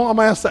long. I'm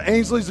going to ask the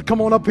Ainsleys to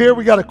come on up here.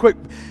 We got a quick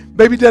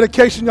baby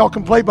dedication. Y'all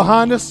can play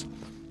behind us.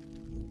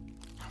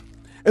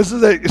 This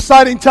is an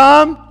exciting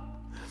time.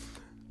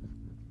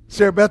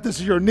 Sarah Beth, this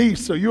is your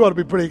niece, so you ought to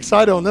be pretty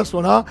excited on this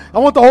one, huh? I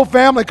want the whole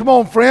family. Come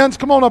on, friends.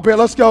 Come on up here.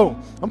 Let's go.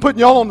 I'm putting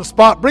y'all on the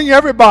spot. Bring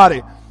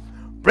everybody.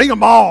 Bring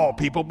them all,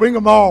 people. Bring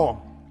them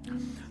all.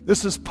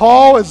 This is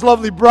Paul, his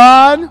lovely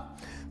bride,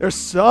 their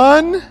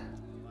son.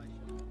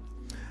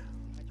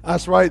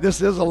 That's right.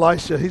 This is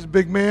Elisha. He's a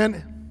big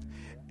man.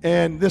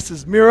 And this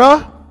is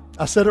Mira.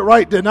 I said it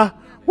right, didn't I?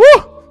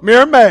 Woo!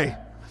 Mira May.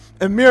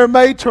 And Mira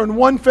May turned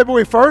 1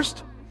 February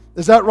 1st.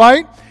 Is that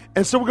right?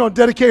 And so we're going to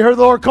dedicate her to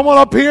the Lord. Come on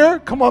up here.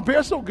 Come up here.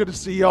 It's so good to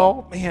see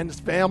y'all. Man, this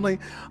family.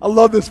 I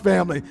love this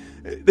family.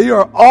 They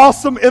are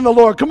awesome in the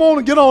Lord. Come on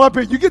and get on up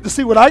here. You get to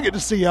see what I get to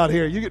see out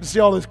here. You get to see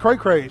all this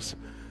cray-crays.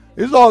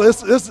 This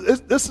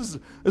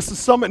is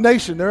Summit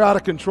Nation. They're out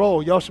of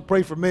control. Y'all should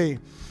pray for me.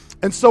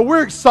 And so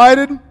we're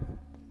excited.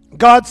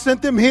 God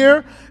sent them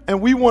here,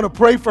 and we want to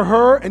pray for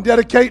her and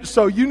dedicate.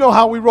 So you know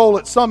how we roll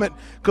at Summit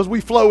because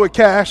we flow with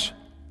cash.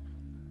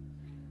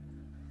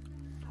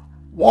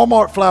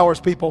 Walmart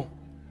flowers, people.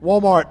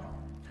 Walmart.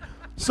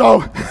 So,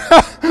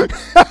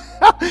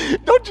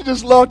 don't you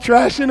just love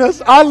trashing us?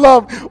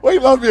 We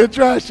love being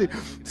trashy.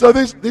 So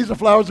these are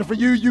flowers are for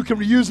you. You can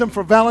reuse them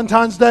for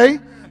Valentine's Day.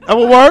 That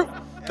will work.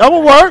 That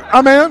will work.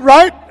 I mean,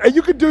 right? And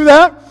you could do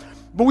that.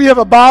 But we have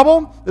a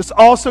Bible that's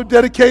also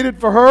dedicated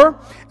for her.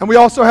 And we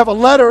also have a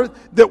letter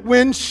that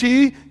when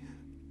she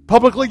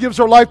publicly gives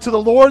her life to the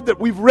Lord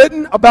that we've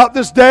written about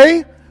this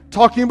day,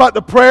 talking about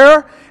the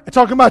prayer and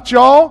talking about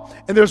y'all.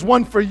 And there's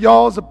one for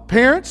y'all as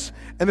parents.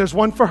 And there's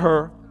one for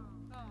her.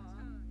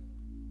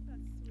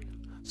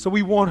 So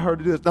we want her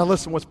to do this. Now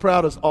listen, what's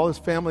proud is all this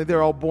family,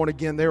 they're all born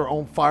again. They are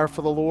on fire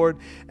for the Lord.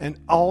 And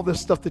all this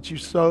stuff that you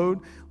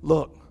sowed,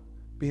 look,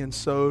 being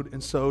sowed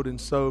and sowed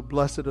and sowed.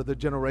 Blessed are the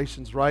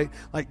generations, right?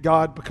 Like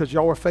God, because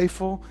y'all were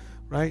faithful,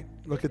 right?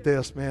 Look at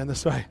this, man.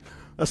 That's right.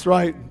 That's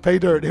right. Pay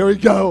dirt. Here we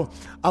go.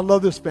 I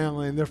love this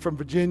family, and they're from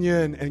Virginia,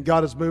 and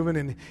God is moving,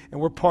 and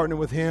we're partnering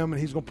with him,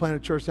 and he's going to plant a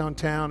church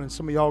downtown, and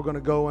some of y'all are going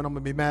to go, and I'm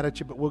going to be mad at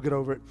you, but we'll get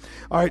over it.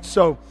 All right,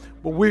 so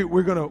but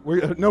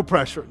we're no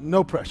pressure,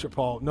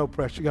 Paul, no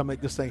pressure. You got to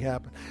make this thing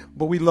happen.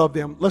 But we love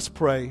them. Let's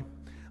pray.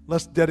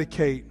 Let's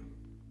dedicate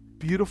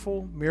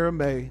beautiful Mira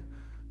May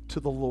to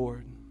the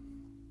Lord.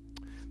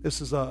 This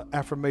is an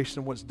affirmation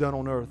of what's done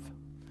on earth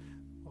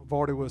of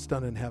already what's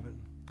done in heaven.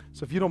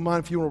 So if you don't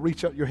mind, if you want to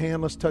reach out your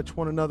hand, let's touch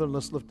one another and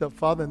let's lift up.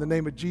 Father, in the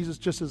name of Jesus,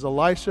 just as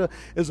Elisha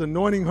is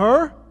anointing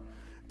her,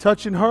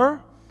 touching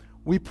her,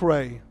 we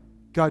pray,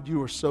 God,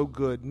 you are so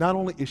good. Not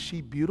only is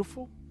she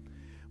beautiful,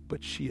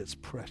 but she is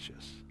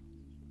precious.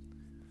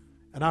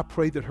 And I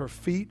pray that her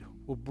feet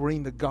will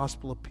bring the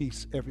gospel of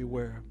peace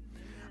everywhere.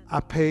 I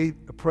pray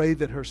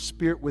that her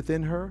spirit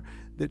within her,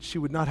 that she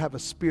would not have a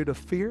spirit of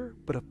fear,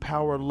 but of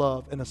power,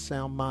 love, and a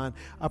sound mind.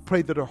 I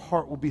pray that her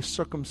heart will be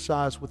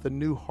circumcised with a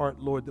new heart,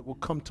 Lord, that will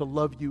come to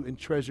love you and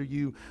treasure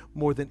you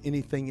more than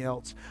anything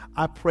else.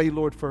 I pray,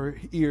 Lord, for her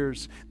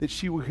ears, that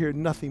she will hear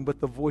nothing but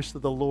the voice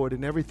of the Lord,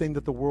 and everything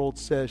that the world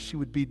says she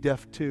would be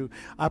deaf to.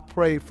 I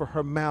pray for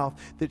her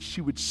mouth, that she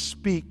would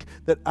speak,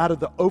 that out of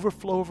the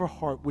overflow of her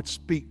heart would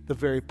speak the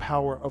very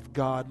power of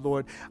God,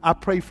 Lord. I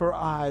pray for her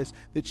eyes,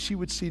 that she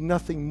would see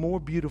nothing more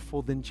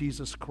beautiful than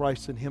Jesus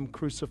Christ and him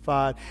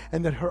crucified,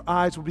 and that her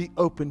eyes would be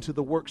open to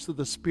the works of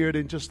the Spirit.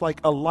 And just like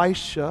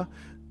Elisha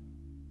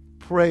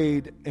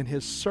prayed and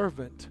his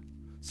servant's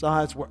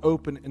eyes were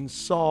open and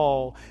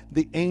saw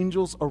the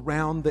angels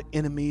around the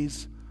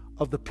enemies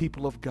of the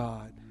people of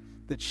God,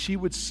 that she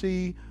would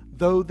see,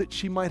 though that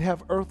she might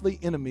have earthly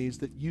enemies,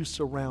 that you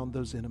surround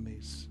those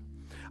enemies.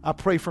 I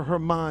pray for her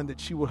mind, that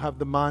she will have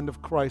the mind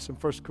of Christ in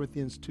 1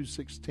 Corinthians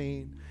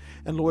 2:16.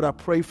 And Lord, I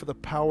pray for the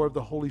power of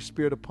the Holy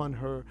Spirit upon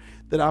her,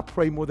 that I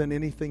pray more than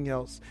anything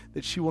else,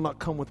 that she will not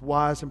come with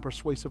wise and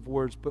persuasive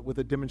words, but with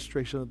a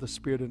demonstration of the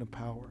Spirit and of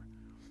power.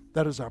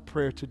 That is our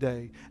prayer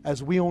today,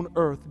 as we on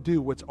earth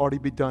do what's already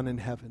been done in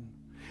heaven.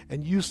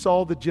 And you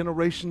saw the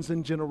generations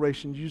and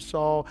generations. You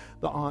saw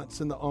the aunts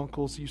and the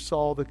uncles. You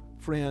saw the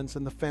friends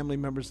and the family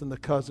members and the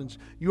cousins.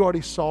 You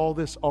already saw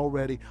this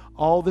already.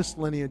 All this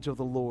lineage of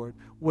the Lord.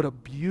 What a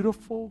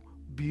beautiful,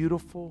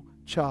 beautiful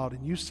child.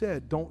 And you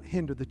said, don't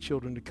hinder the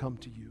children to come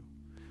to you.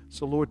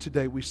 So Lord,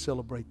 today we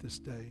celebrate this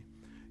day.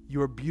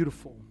 You are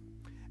beautiful.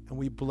 And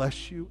we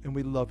bless you and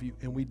we love you.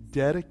 And we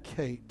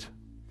dedicate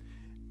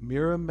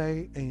Mira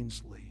May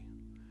Ainsley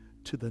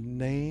to the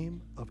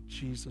name of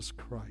Jesus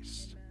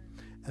Christ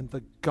and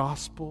the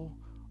gospel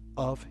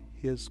of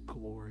his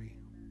glory.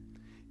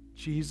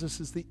 Jesus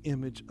is the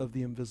image of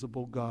the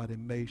invisible God,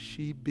 and may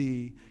she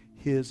be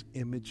his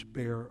image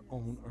bearer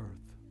on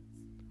earth.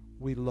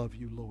 We love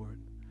you,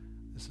 Lord.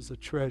 This is a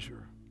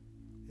treasure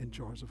in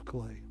jars of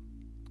clay.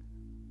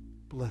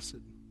 Blessed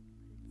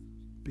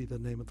be the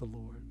name of the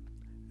Lord.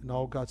 And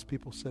all God's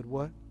people said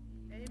what?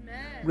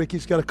 Amen.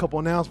 Ricky's got a couple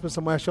announcements.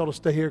 I'm going to ask y'all to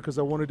stay here because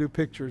I want to do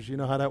pictures. You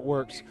know how that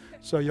works.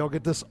 So y'all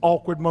get this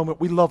awkward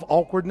moment. We love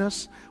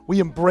awkwardness. We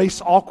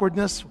embrace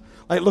awkwardness.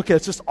 Like, look,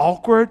 it's just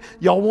awkward.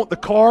 Y'all want the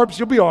carbs?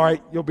 You'll be all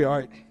right. You'll be all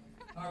right.